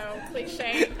 that's so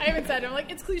cliche. I haven't said it. I'm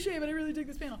like, it's cliche, but I really dig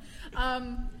this panel.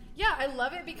 Yeah, I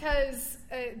love it because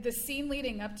the scene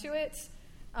leading up to it,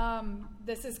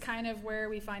 this is kind of where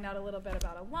we find out a little bit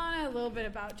about Alana, a little bit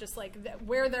about just like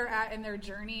where they're at in their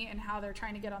journey and how they're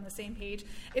trying to get on the same page.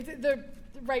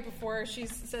 Right before she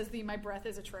says my breath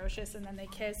is atrocious, and then they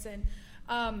kiss, and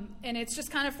it's just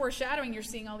kind of foreshadowing. You're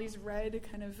seeing all these red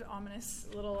kind of ominous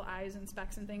little eyes and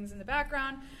specks and things in the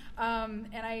background, and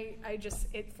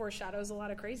it foreshadows a lot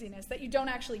of craziness that you don't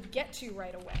actually get to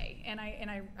right away.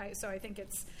 So I think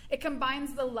it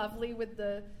combines the lovely with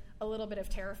a little bit of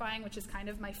terrifying, which is kind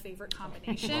of my favorite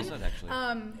combination. Well said,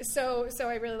 actually. So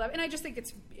I really love it. And I just think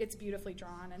it's beautifully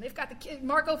drawn. And they've got the kid.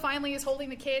 Marco finally is holding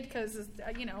the kid because,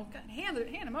 hand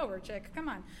him over, chick. Come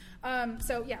on.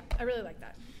 So, yeah, I really like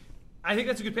that. I think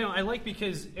that's a good panel. I like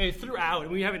because throughout,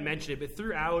 and we haven't mentioned it, but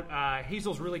throughout,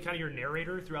 Hazel's really kind of your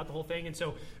narrator throughout the whole thing. And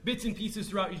so bits and pieces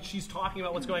throughout, she's talking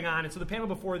about what's going on. And so the panel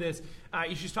before this,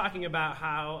 she's talking about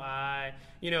how,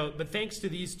 but thanks to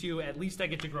these two, at least I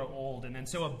get to grow old. And then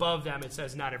so above them, it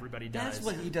says not everybody does. That's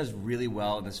what he does really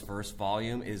well in this first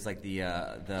volume is like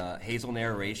the Hazel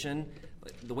narration.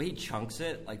 The way he chunks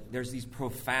it, like there's these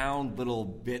profound little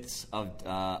bits of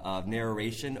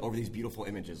narration over these beautiful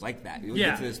images, like that. You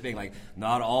get to this being like,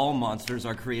 not all monsters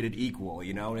are created equal,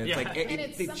 and it's like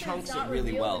it chunks it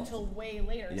really well until way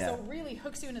later. Yeah. So it really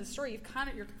hooks you into the story.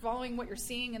 You're following what you're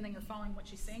seeing, and then you're following what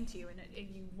she's saying to you, and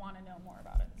you want to know more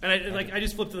about it. And I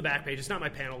just flipped to the back page. It's not my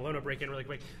panel. I'm going to break in really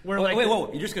quick. Wait,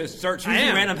 you're just going to start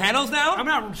choosing random panels now? I'm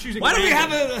not choosing. Why do we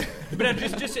have a? But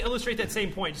just to illustrate that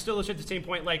same point,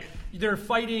 like they're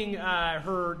fighting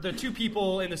the two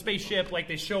people in the spaceship, like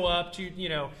they show up to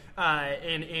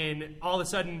and all of a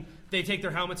sudden they take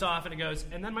their helmets off and it goes,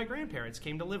 and then my grandparents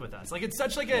came to live with us. Like it's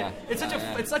such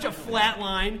a flat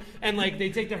line, and like they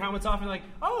take their helmets off and like,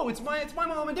 oh, it's my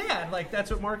mom and dad. Like that's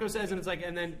what Marco says, and it's like,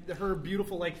 and then her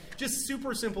beautiful, like just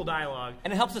super simple dialogue.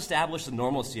 And it helps establish the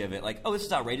normalcy of it. Like, oh, this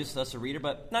is outrageous to us, a reader,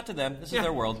 but not to them. This is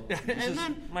their world. And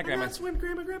that's when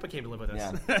Grandma and Grandpa came to live with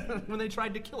us. When they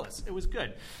tried to kill us. It was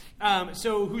good.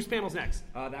 So whose panel's next?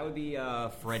 That would be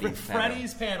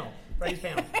Freddy's panel. Freddy's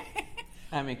panel.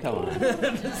 I mean, come on.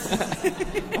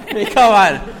 Come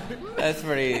on. That's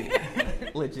pretty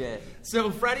legit.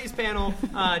 So Freddy's panel,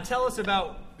 tell us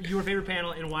about your favorite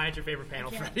panel and why it's your favorite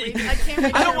panel, Freddie. I can't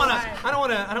wait. I don't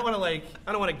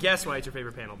want to guess why it's your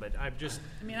favorite panel, but I'm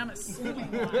assuming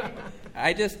why.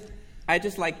 I just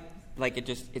like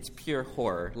it's pure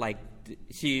horror. Like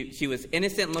she was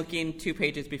innocent looking 2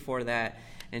 pages before that,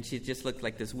 and she just looked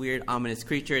like this weird ominous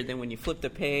creature. Then when you flip the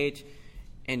page,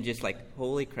 and just like,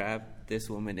 holy crap, this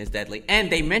woman is deadly.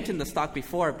 And they mentioned the stock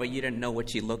before, but you didn't know what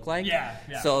she looked like. Yeah.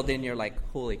 So then you're like,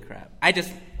 holy crap.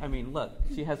 Look,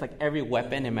 she has like every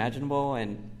weapon imaginable,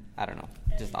 and I don't know,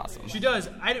 just awesome. She does.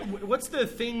 What's the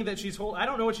thing that she's holding? I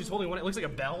don't know what she's holding. It looks like a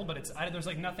bell, but there's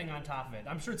like nothing on top of it.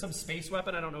 I'm sure it's some space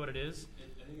weapon. I don't know what it is.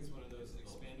 I think it's one of those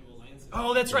expandable lances.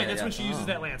 Oh, that's right. That's when she uses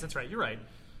that lance. That's right. You're right.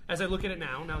 As I look at it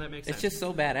now that makes sense. It's just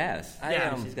so badass.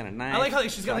 She's got a knife. I like how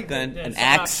she's got like an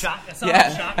axe.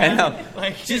 Shotgun. I know.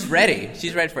 Like, she's ready.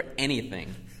 She's ready for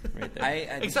anything. Right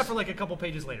there. Except for like a couple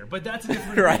pages later, but that's a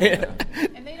different. Right.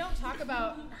 And they don't talk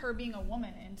about her being a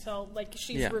woman until like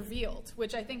she's revealed,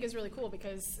 which I think is really cool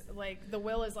because like the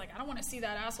will is like, I don't want to see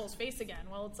that asshole's face again.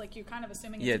 Well, it's like you kind of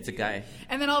assuming it's a guy,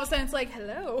 and then all of a sudden it's like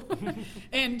hello,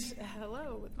 and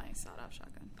hello with my sawed-off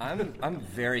shotgun. I'm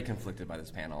very conflicted by this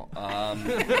panel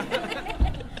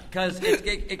because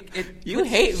you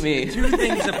hate me. Two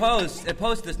things opposed to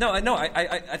this. No,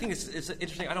 I think it's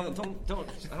interesting. I don't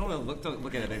want to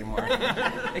look at it anymore.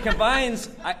 It combines.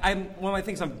 I'm one of my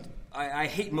things I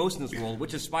hate most in this world,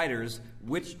 which is spiders,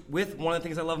 with one of the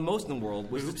things I love most in the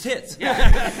world, which is tits.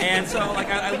 Yeah. And so, like,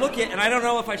 I look at, and I don't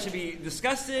know if I should be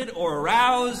disgusted or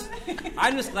aroused.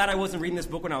 I'm just glad I wasn't reading this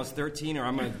book when I was 13,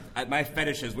 or my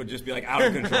fetishes would just be, like, out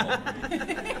of control.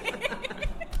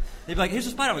 They'd be like, here's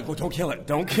a spider. I'm like, well, don't kill it.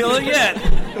 Don't kill it yet.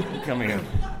 Come here.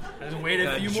 Just wait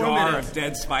a few jar more minutes. of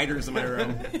dead spiders in my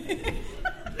room.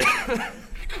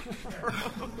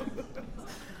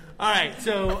 All right,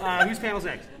 so whose panel's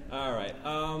next? All right,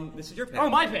 this is your panel. Oh,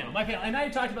 my panel. And I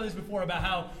talked about this before about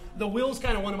how the Will's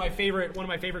kind of one of my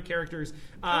favorite characters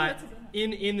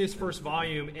in this first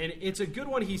volume, and it's a good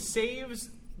one. He saves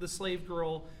the slave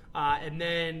girl, and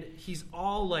then he's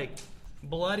all like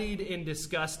bloodied and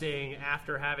disgusting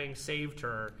after having saved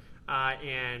her,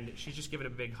 and she's just giving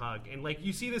a big hug. And like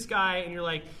you see this guy, and you're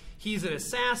like, he's an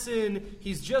assassin.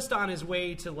 He's just on his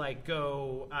way to like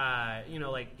go,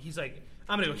 he's like,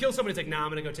 I'm going to go kill somebody. It's like, nah,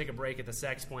 I'm going to go take a break at the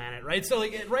sex planet, right? So,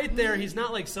 like, right there, he's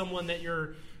not, like, someone that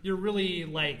you're really,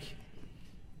 like,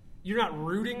 you're not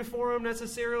rooting for him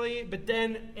necessarily. But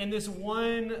then in this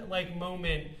one, like,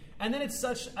 moment, and then it's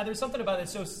such, there's something about it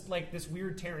so, like, this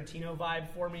weird Tarantino vibe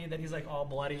for me that he's, like, all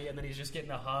bloody, and then he's just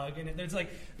getting a hug. And there's,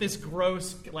 like, this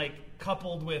gross, like,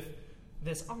 coupled with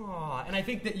this, and I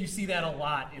think that you see that a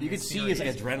lot in you this can see series.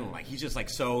 his like adrenaline, like he's just like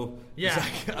so he's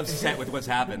like upset with what's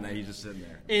happened that he's just sitting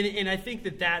there. And I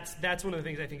think that's one of the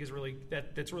things I think is really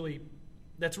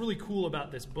that's really cool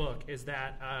about this book is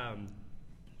that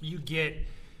you get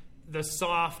the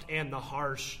soft and the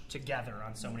harsh together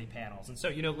on so many panels. And so,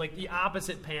 like the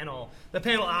panel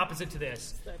opposite to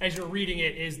this, as you're reading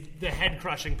it, is the head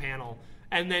crushing panel,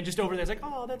 and then just over there, it's like,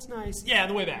 oh, that's nice. Yeah,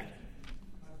 the way back.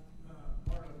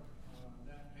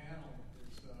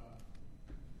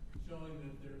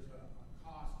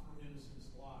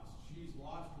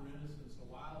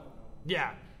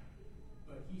 Yeah.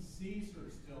 But he sees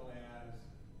her still as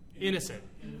innocent.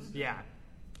 Yeah.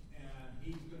 And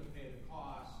he's going to pay the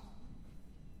cost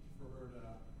for her to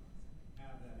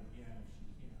have that again if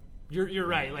she can't. You're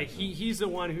right. Like he's the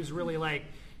one who's really like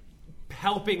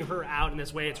helping her out in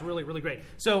this way. It's really, really great.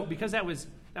 So because that was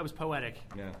poetic.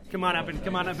 Yeah. Come on up and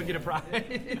get a prize. I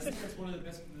think that's one of the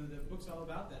best. The book's all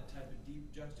about that type of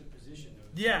deep juxtaposition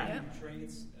of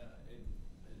traits.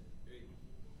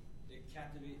 It can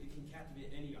captivate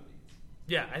any audience.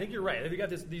 Yeah, I think you're right. I think we got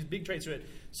these big traits to it.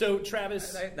 So,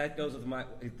 Travis, that goes with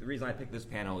the reason I picked this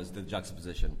panel is the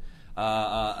juxtaposition.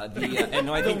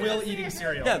 The Will eating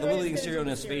cereal. Yeah, the Will eating cereal in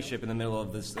a spaceship in the middle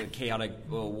of this chaotic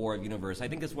war of universe. I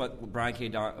think that's what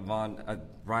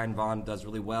Brian Vaughan does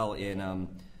really well in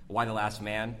Why the Last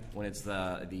Man, when it's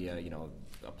the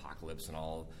apocalypse and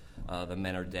all. The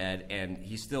men are dead, and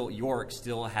York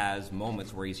still has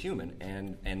moments where he's human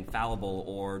and fallible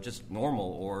or just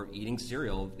normal or eating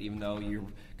cereal, even though you're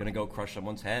going to go crush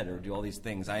someone's head or do all these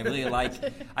things. I really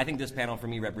I think this panel for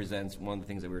me represents one of the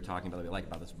things that we were talking about that we like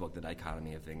about this book, the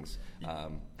dichotomy of things.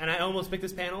 And I almost picked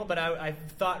this panel, but I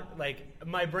thought, like,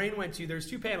 my brain went to, there's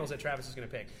two panels that Travis is going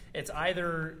to pick. It's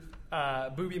either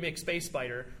Booby McSpace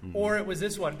Spider, or it was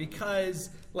this one because,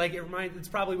 like, it's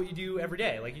probably what you do every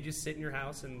day. Like, you just sit in your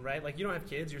house and, right? Like, you don't have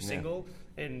kids, you're single,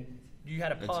 and you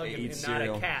had a pug and not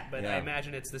a cat, but I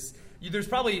imagine it's this. There's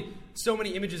probably so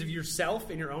many images of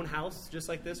yourself in your own house, just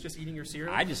like this, just eating your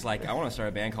cereal. I want to start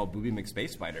a band called Booby McSpace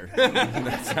Spider.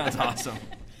 That sounds awesome.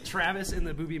 Travis and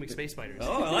the Booby McSpace Spiders.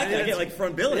 Oh, I like that. I get like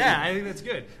front billing. Yeah, I think that's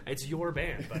good. It's your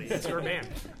band, buddy. It's your band.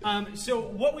 So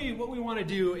what we want to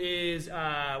do is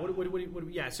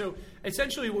So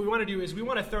essentially, what we want to do is we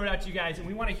want to throw it out to you guys, and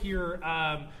we want to hear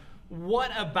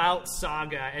what about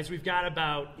Saga. As we've got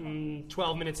about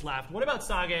 12 minutes left. What about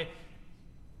Saga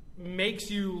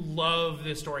makes you love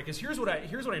this story? Because here's what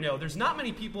I know. There's not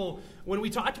many people when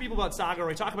we talk to people about Saga or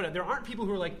we talk about it. There aren't people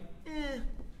who are like, eh.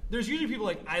 There's usually people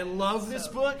like, I love this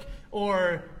book,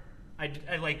 or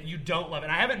I like, you don't love it.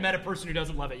 I haven't met a person who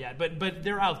doesn't love it yet, but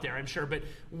they're out there, I'm sure. But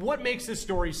what makes this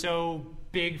story so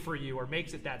big for you, or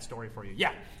makes it that story for you?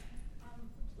 Yeah.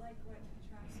 Like what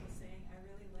Travis was saying, I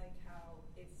really like how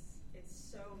it's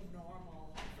so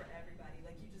normal for everybody.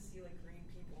 Like, you just see like green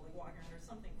people like walking around, or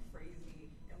something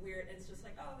crazy and weird. It's just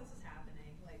like, oh, this is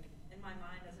happening. Like, in my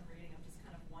mind as I'm reading, I'm just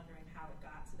kind of wondering how it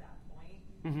got to that point.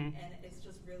 Mhm. and it's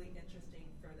just really interesting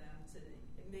for them to.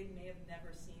 They may have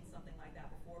never seen something like that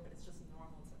before, but it's just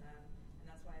normal to them, and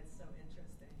that's why it's so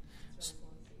interesting. It's really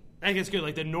cool to see. I think it's good,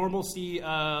 like the normalcy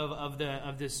of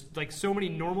this, like so many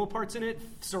normal parts in it,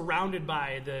 surrounded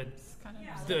by the Kind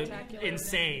of the spectacular.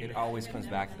 insane. It always They've comes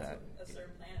never back to been that. A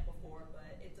certain planet before,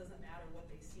 but it doesn't matter what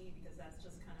they see because that's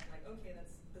just kind of like, okay,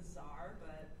 that's bizarre,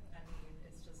 but I mean,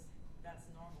 it's just that's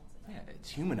normal to them. Yeah, it's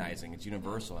humanizing. It's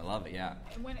universal. I love it. Yeah.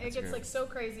 And when it That's gets great. like so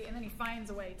crazy, and then he finds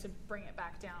a way to bring it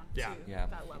back down Yeah. to Yeah.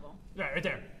 that level. Right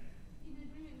there. Even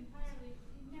if it entirely,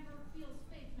 it never feels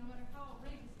fake, no matter how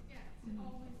outrageous it gets. It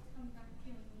always comes back to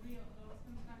feeling real. It always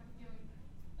comes back to feeling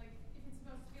like if it's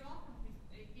supposed to feel awkward,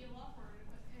 they feel awkward.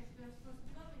 But if they're supposed to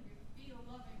be loving, they feel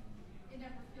loving. It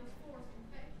never feels forced and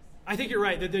fake. I think you're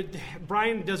right.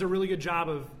 Brian does a really good job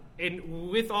of,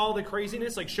 with all the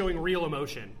craziness, like showing real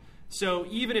emotion. So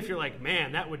even if you're like,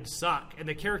 man, that would suck, and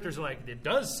the characters are like, it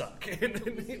does suck. And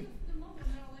then The moment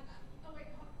they're like, oh wait,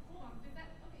 hold on, did that?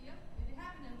 Okay, yep, it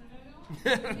happened.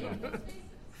 And those faces.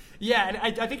 yeah,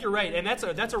 and I think you're right, and that's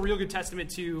a real good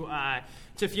testament to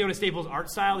Fiona Staples' art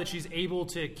style, that she's able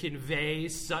to convey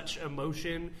such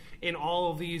emotion in all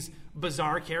of these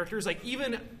bizarre characters. Like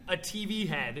even a TV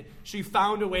head, she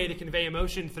found a way to convey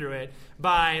emotion through it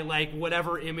by like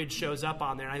whatever image shows up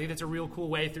on there. And I think that's a real cool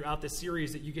way throughout the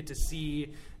series that you get to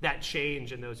see that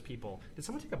change in those people. Did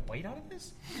someone take a bite out of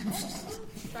this?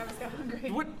 Travis got hungry.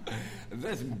 What?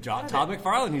 This Todd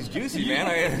McFarlane, he's juicy,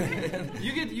 man.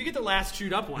 You get the last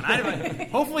chewed up one.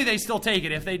 Hopefully they still take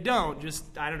it. If they don't,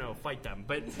 just I don't know, fight them.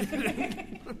 But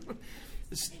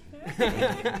it's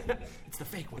the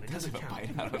fake one. It doesn't count.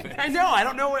 Bite out of it. I know. I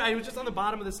don't know. I was just on the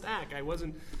bottom of the stack. I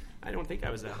wasn't. I don't think I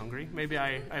was that hungry. Maybe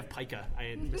I have pica. I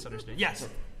had misunderstood. Yes.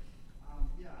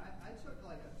 Yeah, I took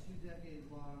like a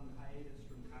 2-decade-long hiatus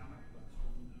from comic books,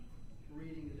 from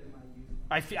reading it in my youth.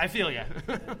 I feel you.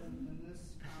 and this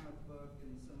comic book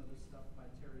and some of the stuff by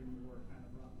Terry Moore kind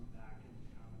of brought me back into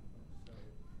comic books. So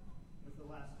with the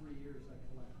last 3 years, I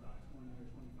collect about 20 or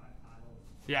 25 titles.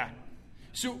 Yeah.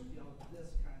 So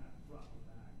This kind of brought me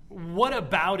back. what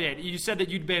about it? You said that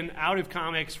you'd been out of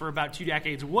comics for about 2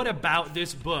 decades. What about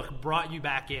this book brought you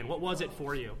back in? What was it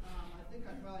for you? I think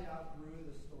I probably outgrew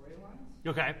the storylines.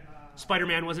 Okay.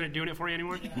 Spider-Man wasn't doing it for you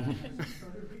anymore? Yeah, I just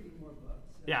started reading more books.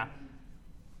 Yeah.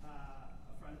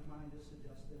 A friend of mine just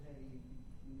suggested, hey,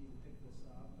 you need to pick this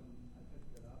up, and I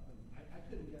picked it up, and I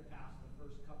couldn't get past the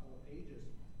first couple of pages,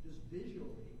 just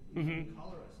visually. The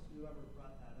colorist, whoever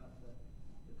brought that up, the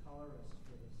colorist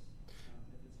for this,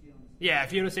 if it's Fiona. Yeah,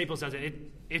 Fiona Staples does it.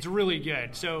 It's really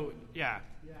good. So, yeah.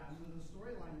 Yeah, I mean, the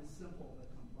storyline is simple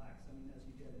but complex. I mean, as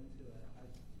you get into it,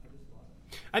 I just love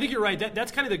it. I think you're right.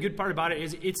 That's kind of the good part about it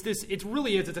is it's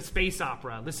a space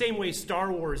opera. The same way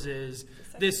Star Wars is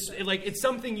this, like, it's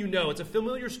something you know. It's a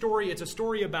familiar story. It's a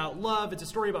story about love. It's a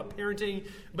story about parenting.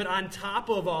 But on top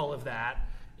of all of that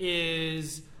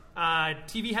is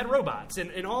TV had robots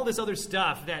and all this other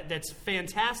stuff that's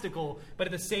fantastical. But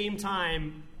at the same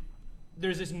time,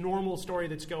 there's this normal story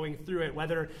that's going through it,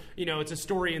 whether, it's a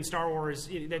story in Star Wars,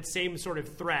 that same sort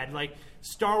of thread. Like,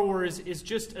 Star Wars is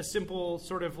just a simple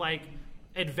sort of, like,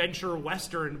 adventure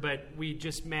Western, but we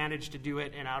just managed to do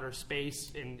it in outer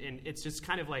space, and it's just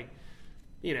kind of like,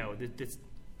 this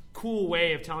cool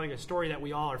way of telling a story that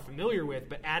we all are familiar with,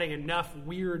 but adding enough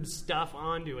weird stuff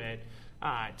onto it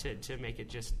to make it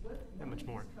just that much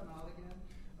more.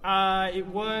 It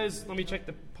was, let me check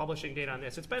the publishing date on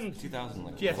this. It's been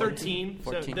 2013.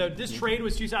 14. So this trade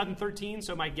was 2013,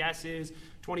 so my guess is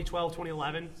 2012,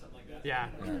 2011. Something like that. Yeah.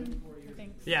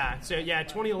 Yeah, so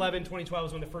 2011, 2012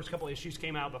 was when the first couple issues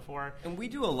came out before. And we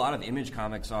do a lot of Image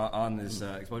comics on this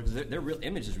exposure because their real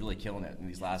Image is really killing it in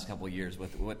these last couple of years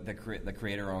with the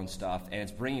creator-owned stuff, and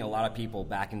it's bringing a lot of people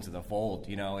back into the fold.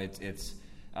 It's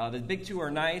the big two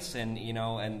are nice, and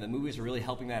and the movies are really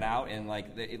helping that out. And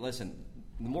listen,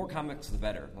 the more comics, the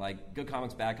better. Like good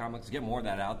comics, bad comics, get more of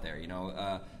that out there.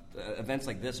 Events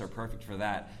like this are perfect for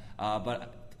that.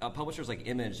 But publishers like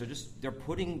Image, they're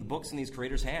putting books in these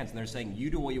creators' hands, and they're saying, "You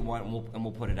do what you want, and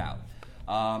we'll put it out."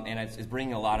 And it's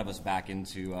bringing a lot of us back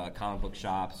into comic book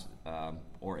shops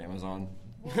or Amazon,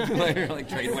 like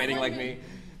trade waiting like me.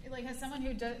 Like as someone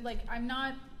who does, I'm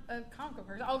not a comic book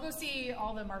person. I'll go see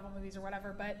all the Marvel movies or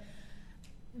whatever, but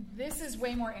this is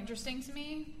way more interesting to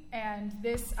me. And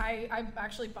this, I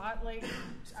actually bought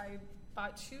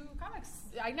bought 2 comics.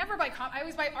 I never buy I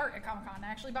always buy art at Comic-Con. I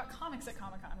actually bought comics at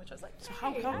Comic-Con, which I was like,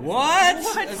 hey, What?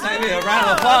 Let's give me a round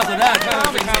of applause for that.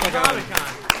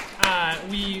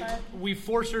 We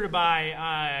forced her to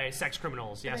buy Sex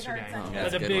Criminals yesterday.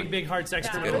 The big hard Sex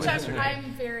Criminals. Which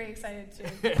I'm very excited to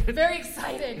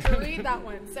read that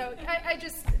one. So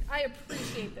I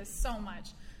appreciate this so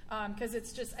much because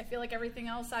it's just I feel like everything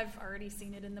else I've already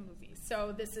seen it in the movies.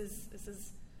 So this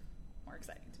is more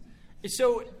exciting to me.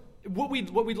 So what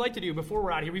we'd like to do before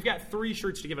we're out of here, we've got 3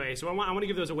 shirts to give away. So I want to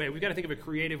give those away. We've got to think of a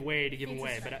creative way to give them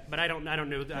away, but I don't know how to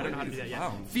do that yet.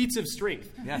 Wow. Feats of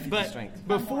strength. Yeah, feats of strength.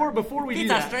 Before we do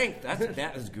Feats of that, strength.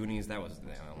 That was Goonies. I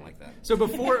don't like that. So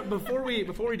before we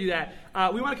do that,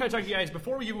 we want to kind of talk to you guys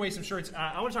before we give away some shirts.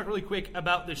 I want to talk really quick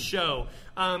about the show.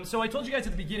 So I told you guys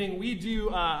at the beginning we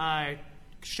do a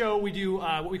show. We do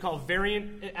what we call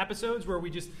variant episodes where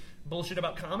we just bullshit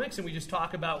about comics and we just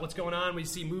talk about what's going on. We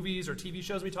see movies or TV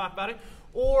shows, we talk about it.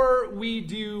 Or we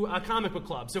do a comic book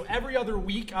club. So every other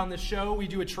week on the show, we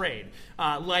do a trade,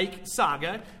 like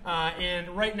Saga.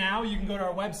 And right now, you can go to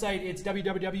our website. It's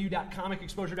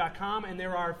www.comicexposure.com, and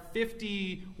there are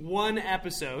 51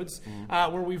 episodes where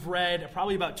we've read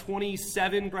probably about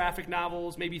 27 graphic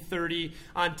novels, maybe 30,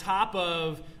 on top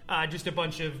of just a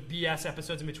bunch of BS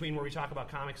episodes in between where we talk about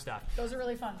comic stuff. Those are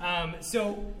really fun.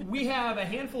 So we have a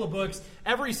handful of books.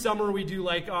 Every summer we do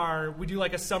like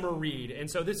a summer read, and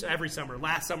so this every summer,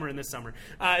 last summer and this summer.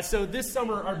 So this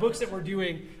summer, our books that we're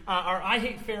doing are I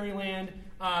Hate Fairyland,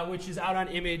 which is out on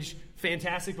Image.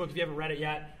 Fantastic book if you haven't read it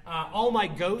yet. All My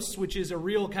Ghosts, which is a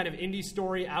real kind of indie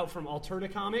story out from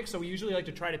Alterna Comics. So we usually like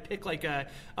to try to pick like a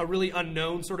really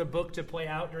unknown sort of book to play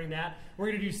out during that.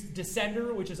 We're going to do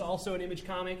Descender, which is also an Image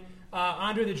comic.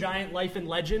 Andre the Giant, Life and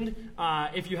Legend.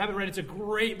 If you haven't read it, it's a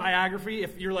great biography.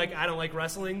 If you're like, I don't like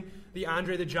wrestling, the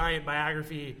Andre the Giant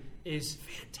biography is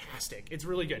fantastic. It's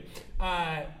really good.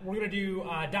 We're going to do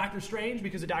Doctor Strange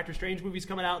because the Doctor Strange movie's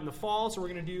coming out in the fall, so we're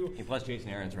going to do... And plus Jason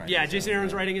Aaron's writing. Yeah, Jason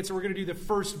Aaron's writing it, so we're going to do the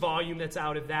first volume that's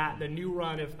out of that, the new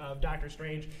run of Doctor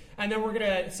Strange. And then we're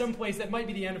going to, someplace that might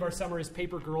be the end of our summer is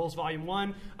Paper Girls Volume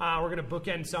 1. We're going to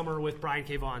bookend summer with Brian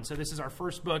K. Vaughan. So this is our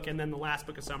first book, and then the last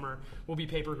book of summer will be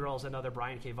Paper Girls, another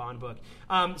Brian K. Vaughan book.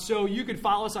 So you can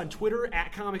follow us on Twitter,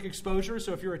 @ComicExposure.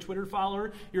 So if you're a Twitter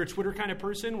follower, you're a Twitter kind of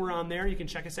person, we're on there. You can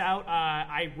check us out.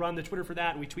 I run the Twitter for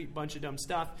that, and we tweet a bunch of dumb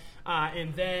stuff.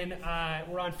 And then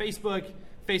we're on Facebook,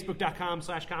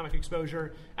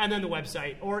 facebook.com/comicexposure, and then the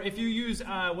website. Or if you use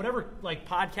whatever like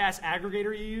podcast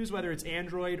aggregator you use, whether it's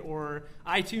Android or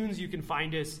iTunes, you can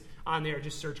find us on there.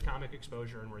 Just search Comic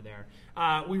Exposure, and we're there.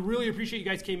 We really appreciate you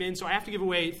guys came in. So I have to give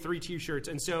away 3 T-shirts,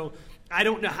 and so I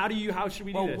don't know how should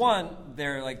we do this? Well, one,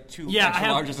 they're like 2 extra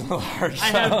larges and a large. I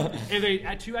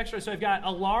have 2 extra. So I've got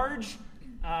a large.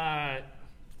 I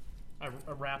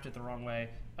wrapped it the wrong way.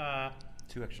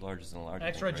 2 extra larges and a large.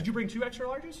 Extra. Did you bring 2 extra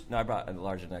larges? No, I brought a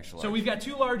large and extra large. So we've got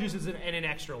 2 larges and an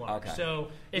extra large. Okay.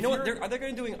 So if you know what? Are they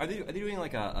doing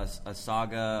like a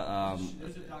saga?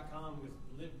 There's a .com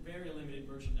with very limited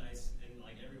merchandise, and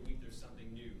like every week there's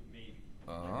something new, maybe.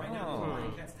 Like right now there's a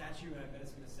Lion Cat statue, and I bet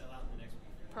it's going to sell out in the next week.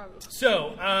 Probably.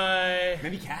 So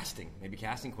maybe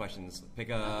casting questions. Pick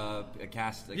a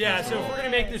cast. So if we're going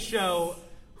to make this show.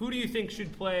 Who do you think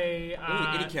should play?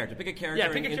 Any character. Pick a character. Yeah,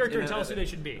 pick a character and tell us who they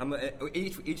should be.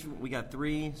 Each we got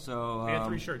 3, so... we got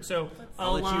 3 shirts. So,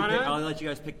 I'll Alana... let you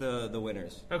guys pick the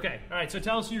winners. Okay, all right, so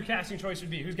tell us who your casting choice would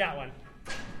be. Who's got one?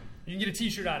 You can get a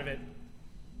T-shirt out of it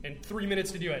in 3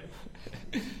 minutes to do it.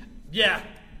 Yeah.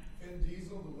 Vin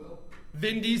Diesel, the Will.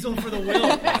 Vin Diesel for the Will.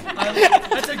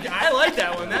 I like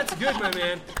that one. That's good, my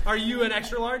man. Are you an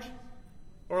extra large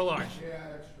or a large? Yeah,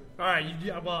 extra. All right.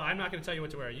 Well, I'm not going to tell you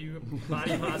what to wear. You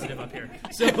body positive up here.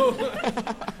 So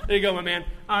there you go, my man.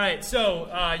 All right. So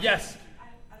yes. I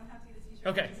don't have to get a T-shirt.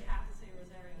 Okay. I just have to say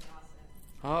Rosario Dawson.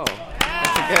 Oh,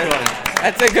 that's a good one.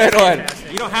 That's a good one.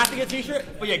 You don't have to get a T-shirt,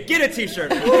 but yeah, get a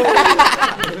T-shirt. All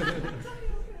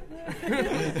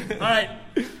right.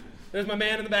 There's my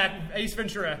man in the back, Ace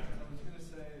Ventura. I was going to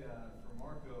say, for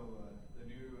Marco, the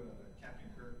new Captain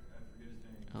Kirk, I forget his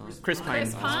name. Chris Pine.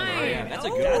 Chris Pine. Yeah, that's a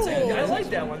good. I like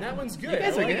that one. That one's good. You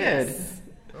guys are good.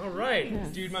 All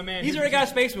right, dude, my man. He's already got a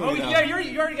space movie. Oh yeah, you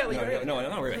already got. No, I'm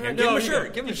not worried about him. No, Give him a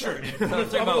shirt. Give him a shirt. I'm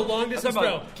talking about long distance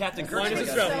throw. Captain Kirk. Long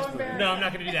distance throw. No, I'm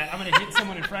not going to do that. I'm going to hit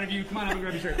someone in front of you. Come on, I'm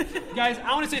going to grab your shirt. Guys,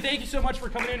 I want to say thank you so much for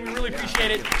coming in. We really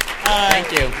appreciate it.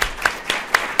 Thank you.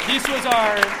 This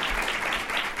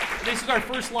is our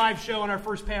first live show and our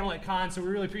first panel at Con, so we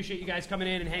really appreciate you guys coming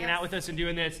in and hanging out with us and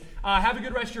doing this. Have a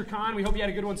good rest of your Con. We hope you had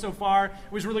a good one so far.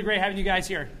 It was really great having you guys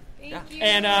here. Thank you.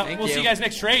 And Thank we'll you. see you guys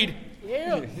next trade.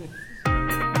 Yeah.